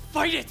win.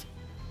 Fight it!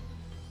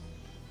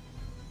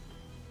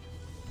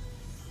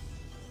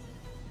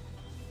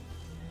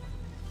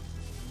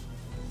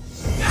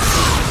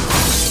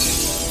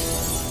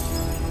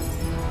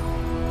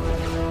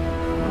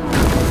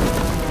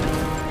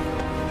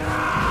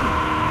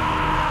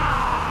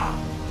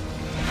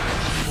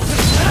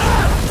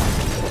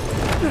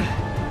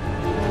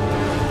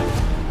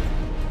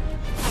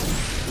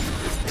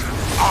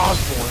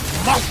 Osborn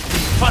must be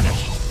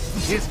punished.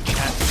 His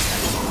camp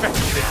has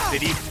infected this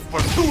city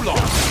for too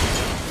long.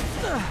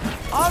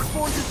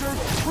 Osborn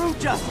deserves true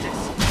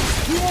justice.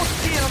 He won't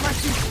see it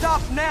unless you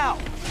stop now.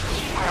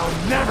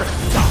 I'll never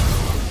stop.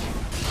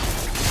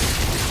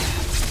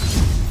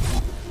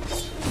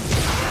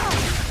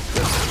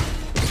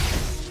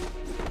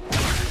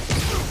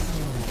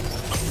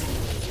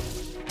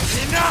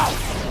 Enough!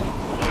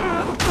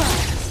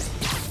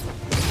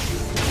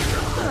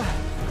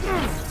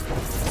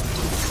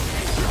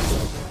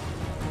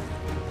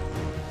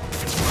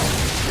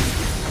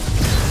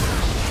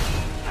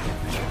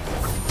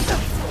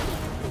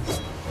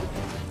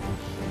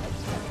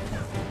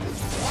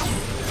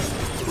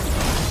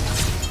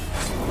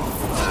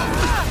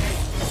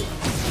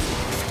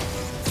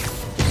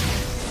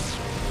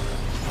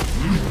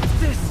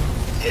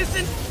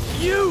 Isn't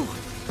you!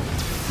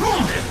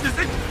 This is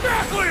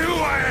exactly who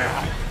I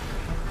am!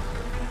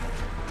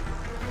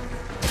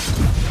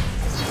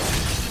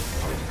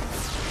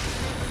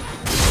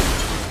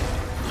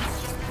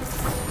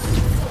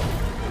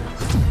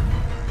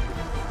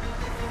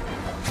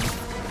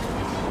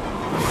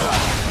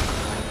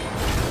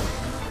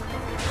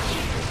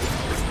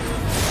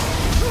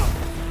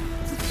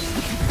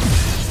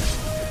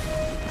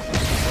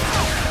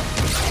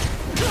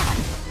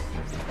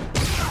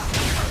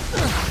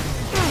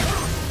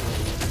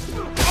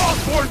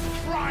 Osborn's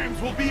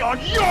crimes will be on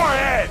your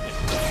head!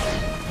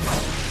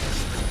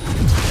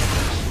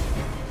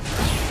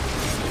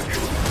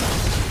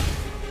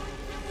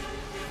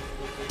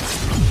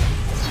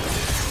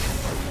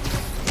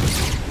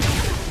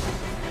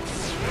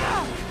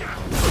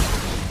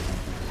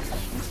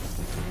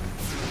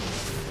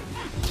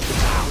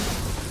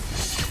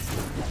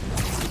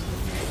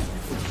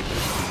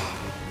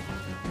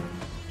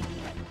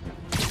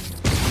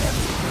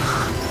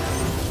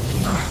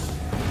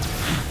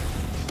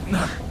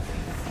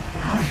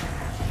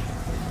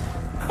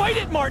 Fight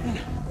it, Martin!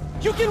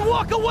 You can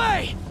walk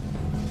away!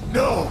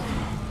 No!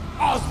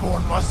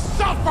 Osborn must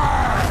suffer!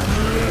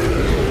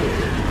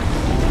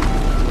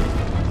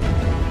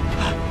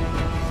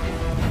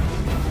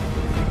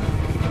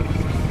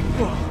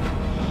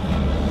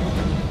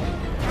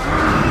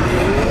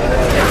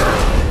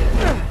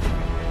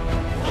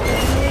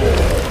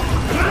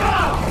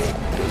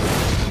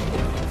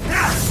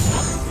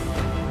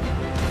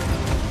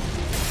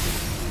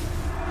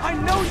 I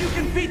know you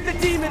can beat the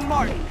demon,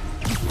 Martin.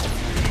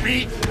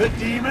 Beat the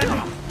demon?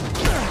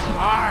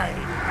 I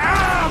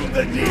am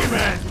the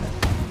demon!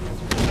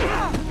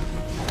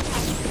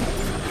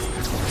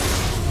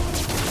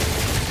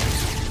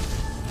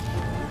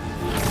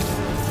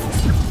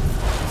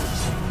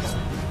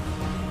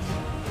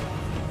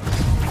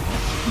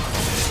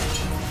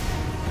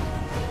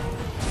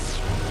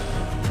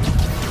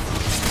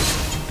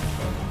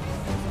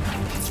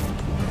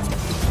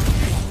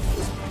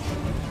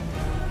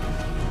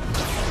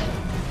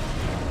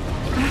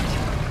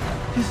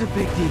 He's a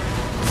big demon.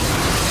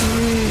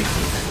 Big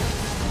demon.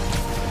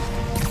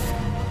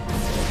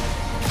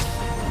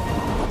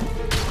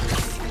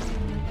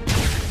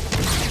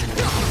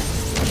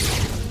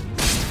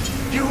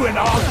 You and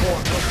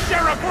Osborn will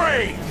share a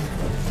grave!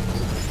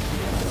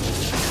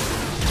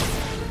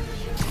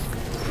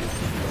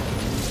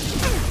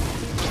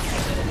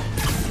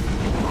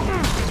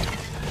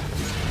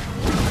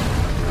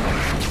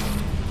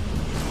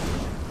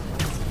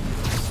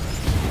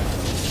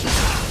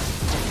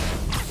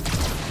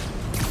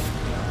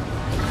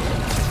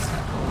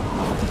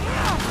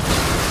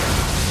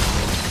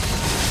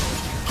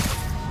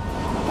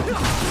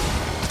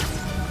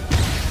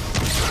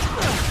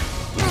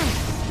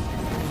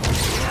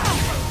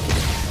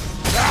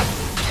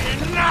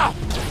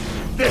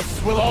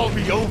 This will all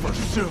be over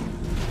soon.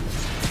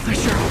 I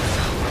sure hope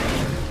so.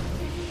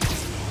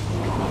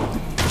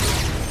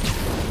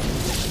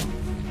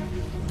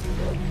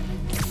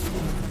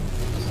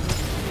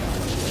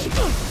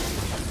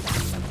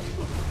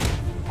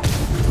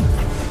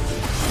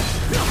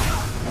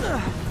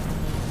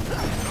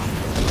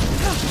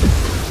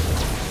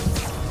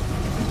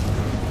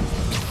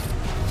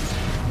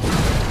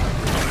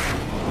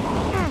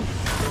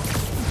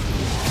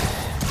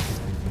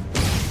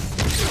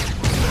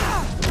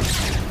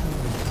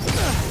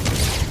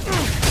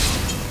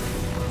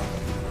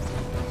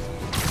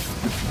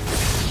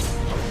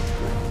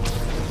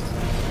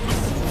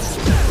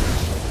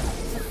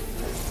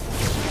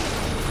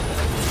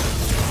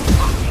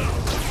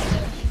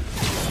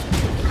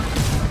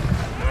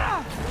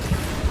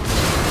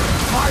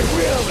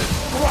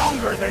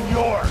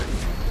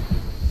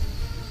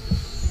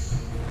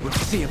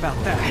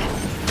 about that.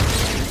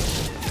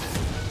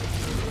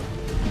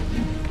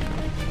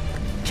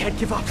 Can't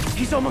give up.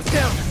 He's almost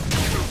down.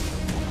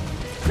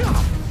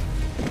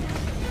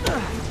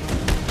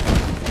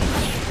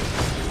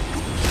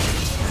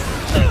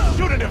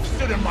 Shouldn't have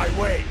stood in my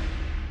way.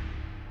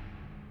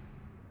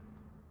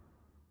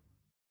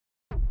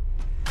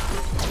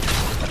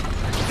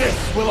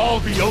 This will all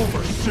be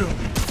over soon.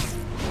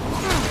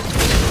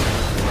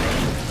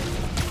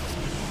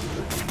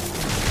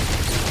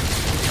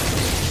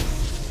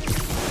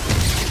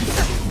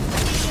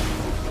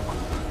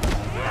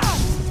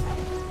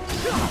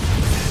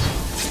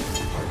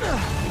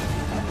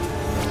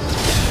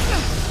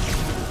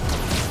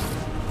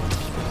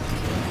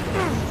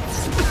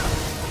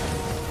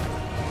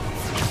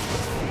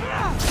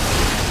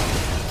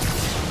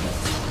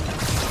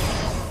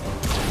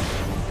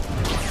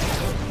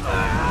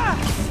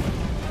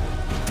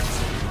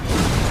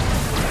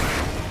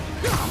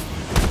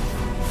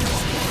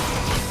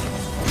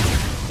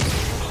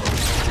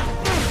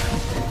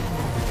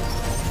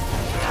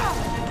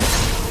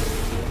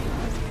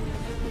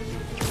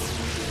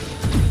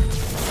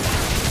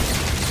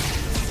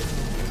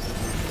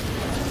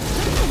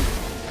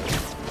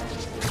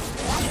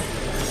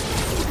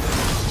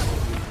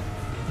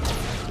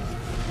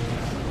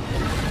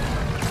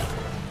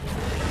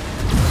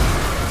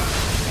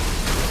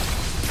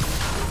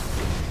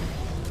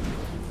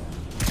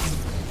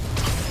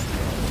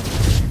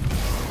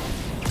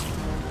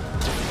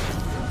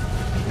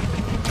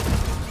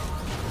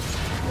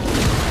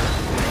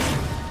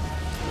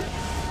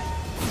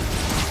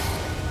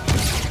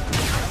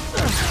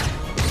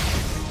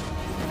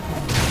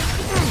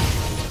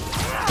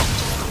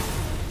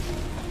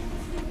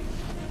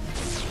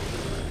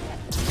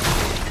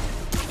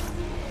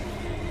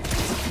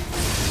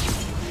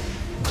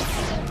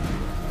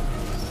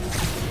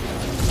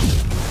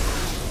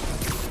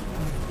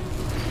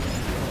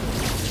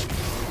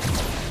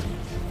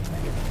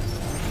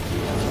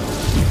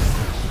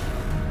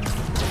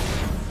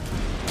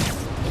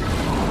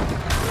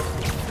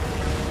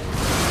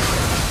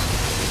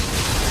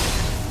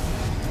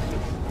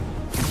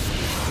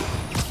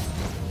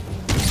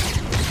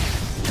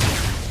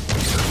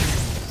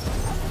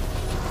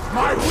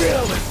 My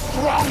will is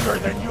stronger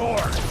than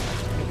yours!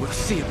 We'll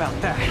see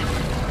about that.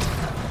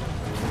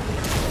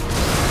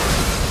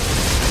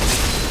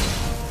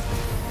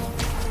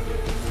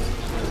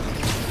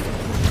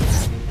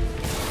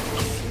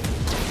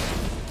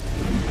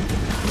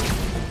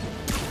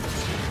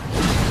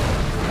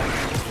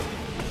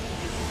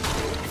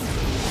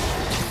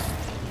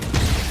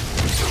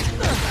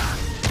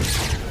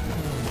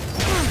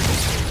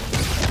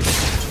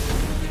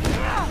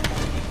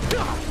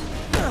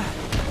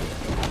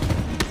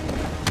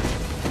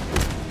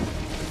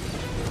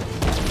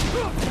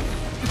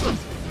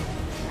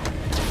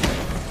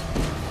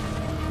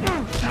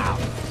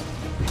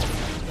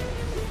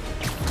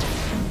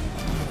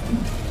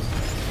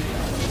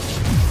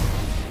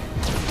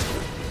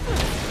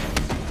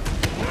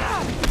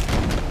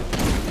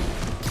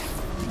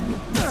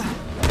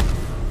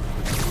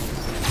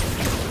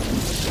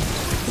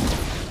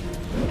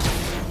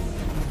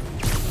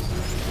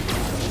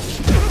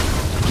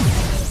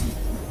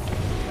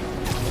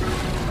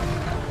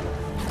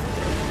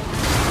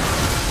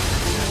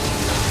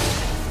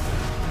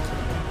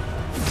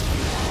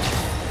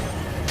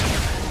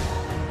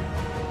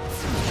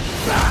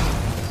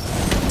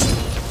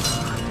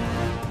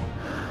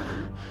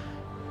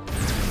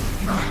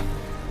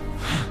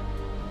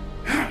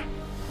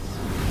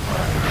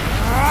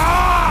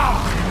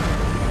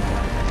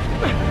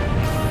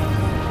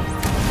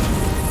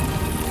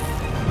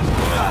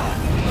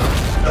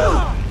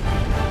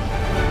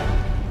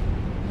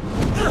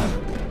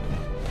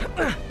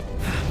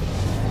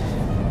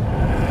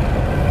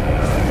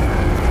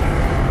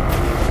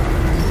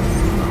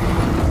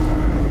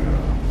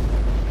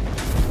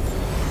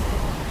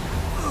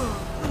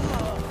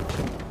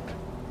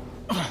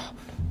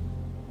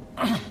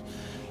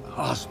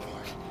 Osborn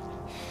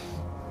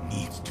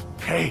needs to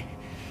pay.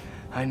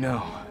 I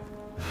know.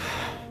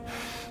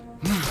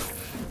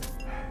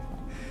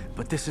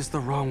 But this is the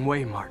wrong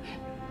way, Martin.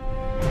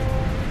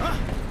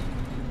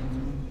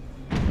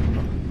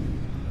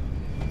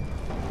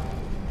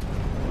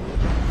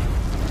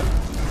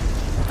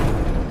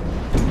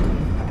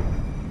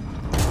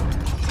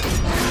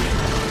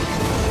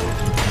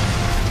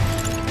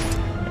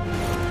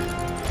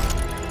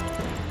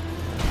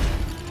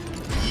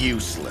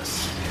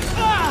 Useless.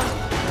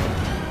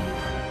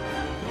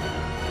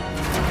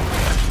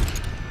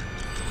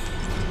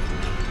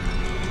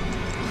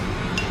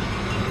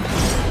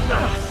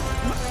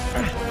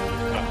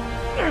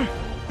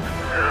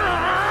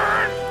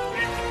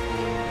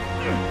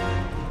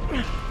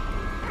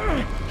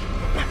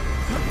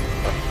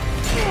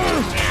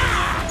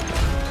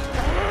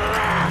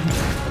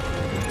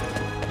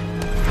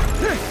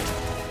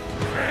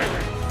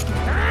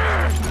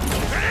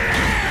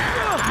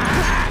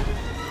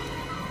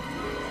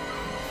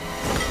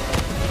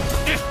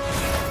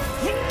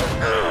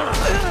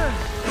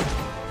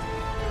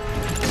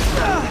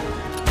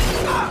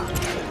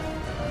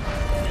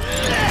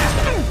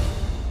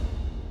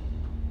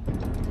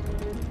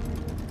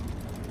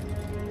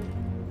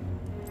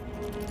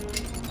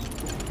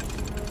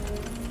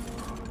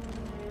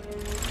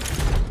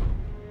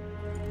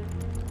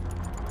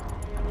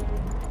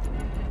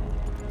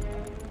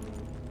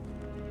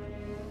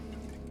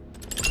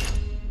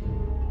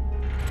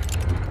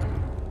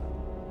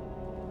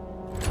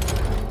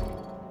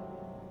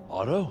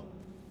 Otto?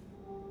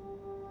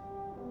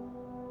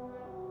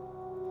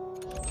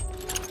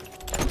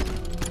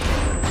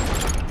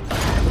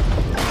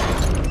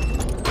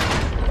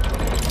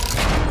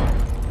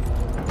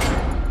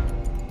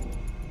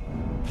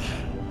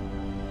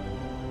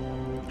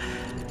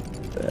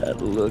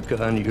 That look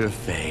on your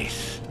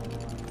face.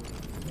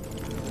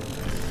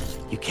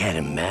 You can't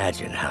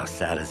imagine how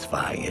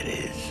satisfying it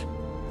is.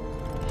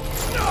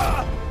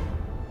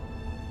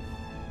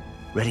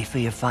 Ready for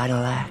your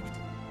final act?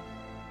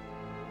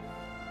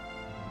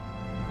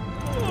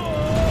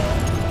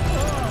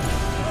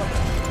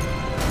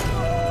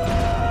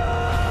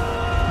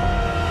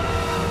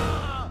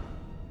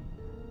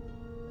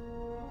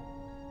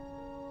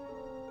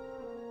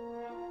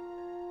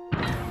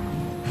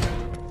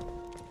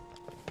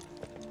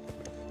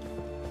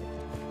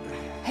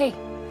 Hey.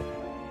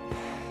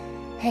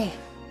 Hey.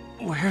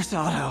 Where's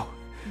Otto?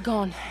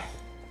 Gone.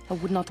 I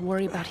would not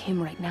worry about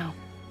him right now.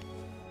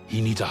 He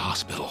needs a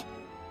hospital.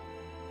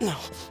 No.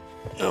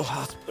 No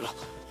hospital.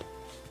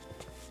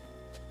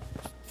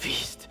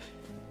 Feast.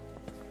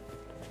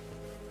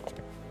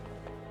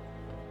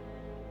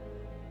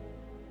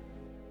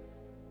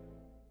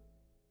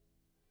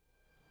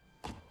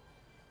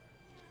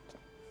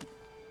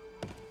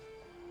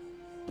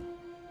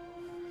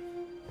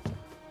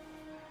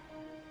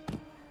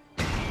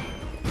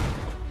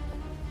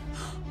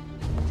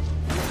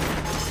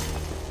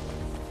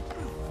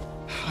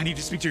 I need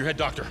to speak to your head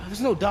doctor.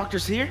 There's no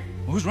doctors here.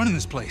 Who's running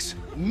this place?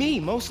 Me,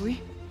 mostly.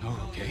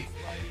 Oh, okay.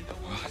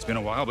 Well, it's been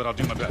a while, but I'll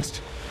do my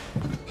best.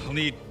 I'll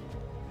need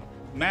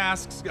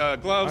masks,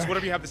 gloves,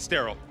 whatever you have that's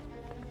sterile.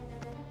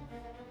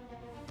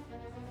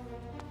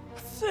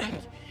 Thank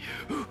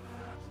you.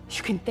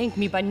 You can thank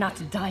me by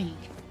not dying.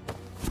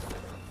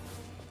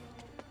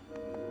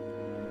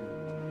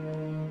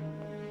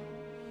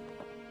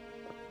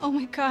 Oh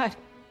my god.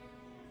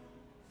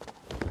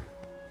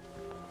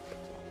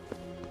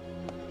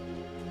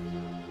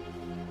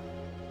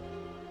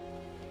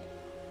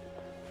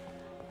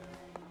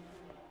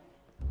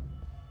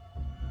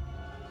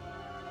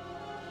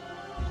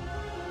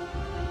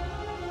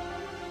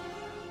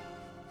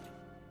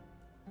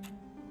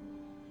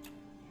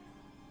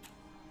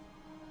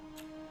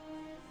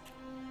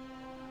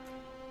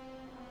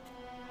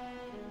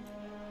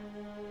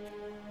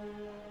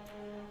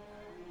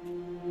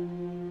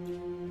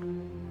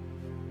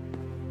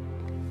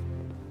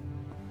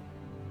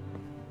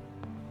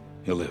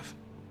 He'll live,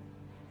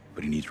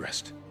 but he needs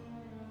rest.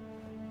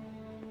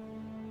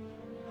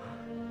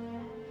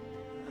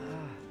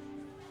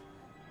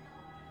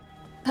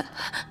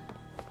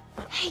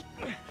 Hey,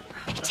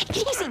 take it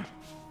easy.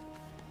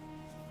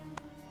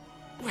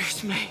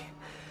 Where's May?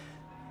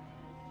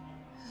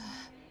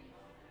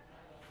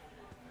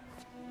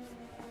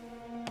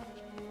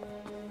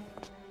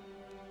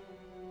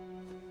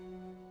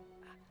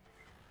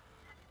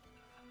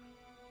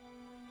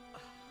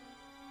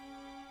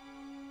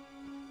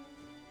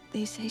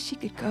 They say she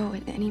could go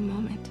at any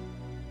moment.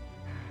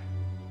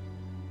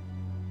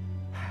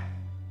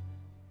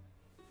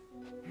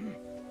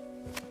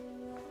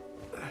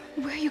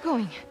 Where are you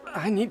going?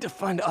 I need to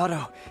find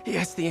Otto. He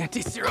has the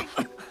anti-serum.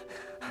 I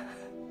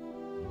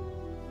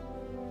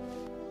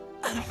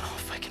don't know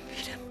if I can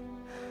beat him.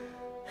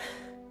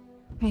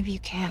 Maybe you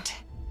can't.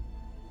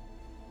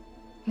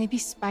 Maybe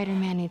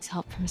Spider-Man needs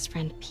help from his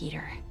friend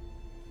Peter.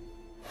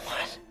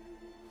 What?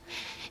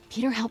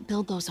 Peter helped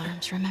build those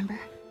arms, remember?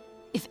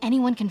 If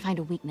anyone can find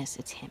a weakness,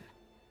 it's him.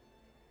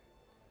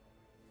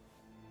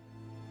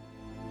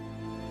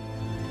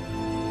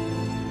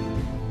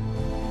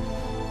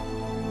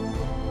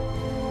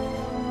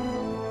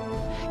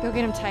 Go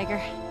get him,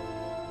 Tiger.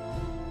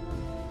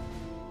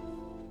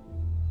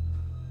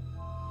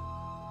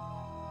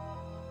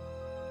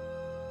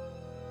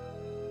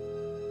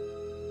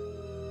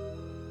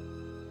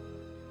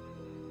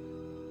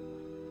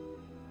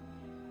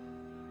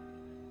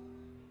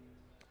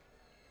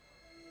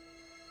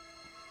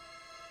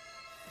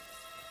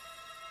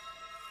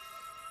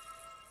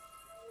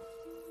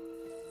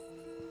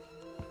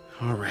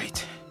 All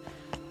right.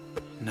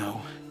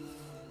 No.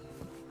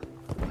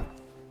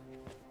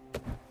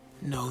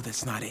 No,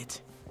 that's not it.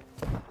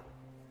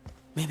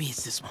 Maybe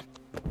it's this one.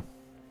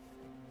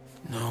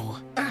 No.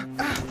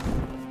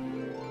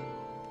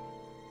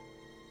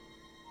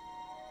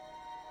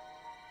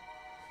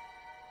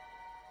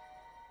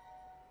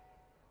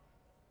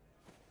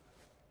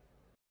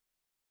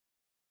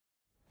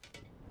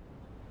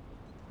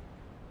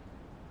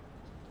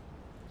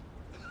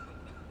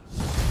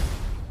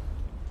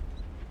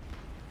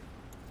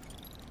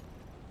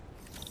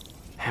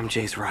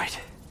 MJ's right.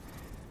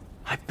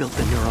 I built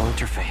the neural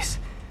interface.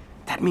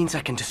 That means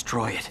I can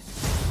destroy it.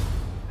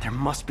 There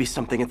must be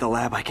something at the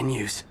lab I can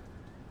use.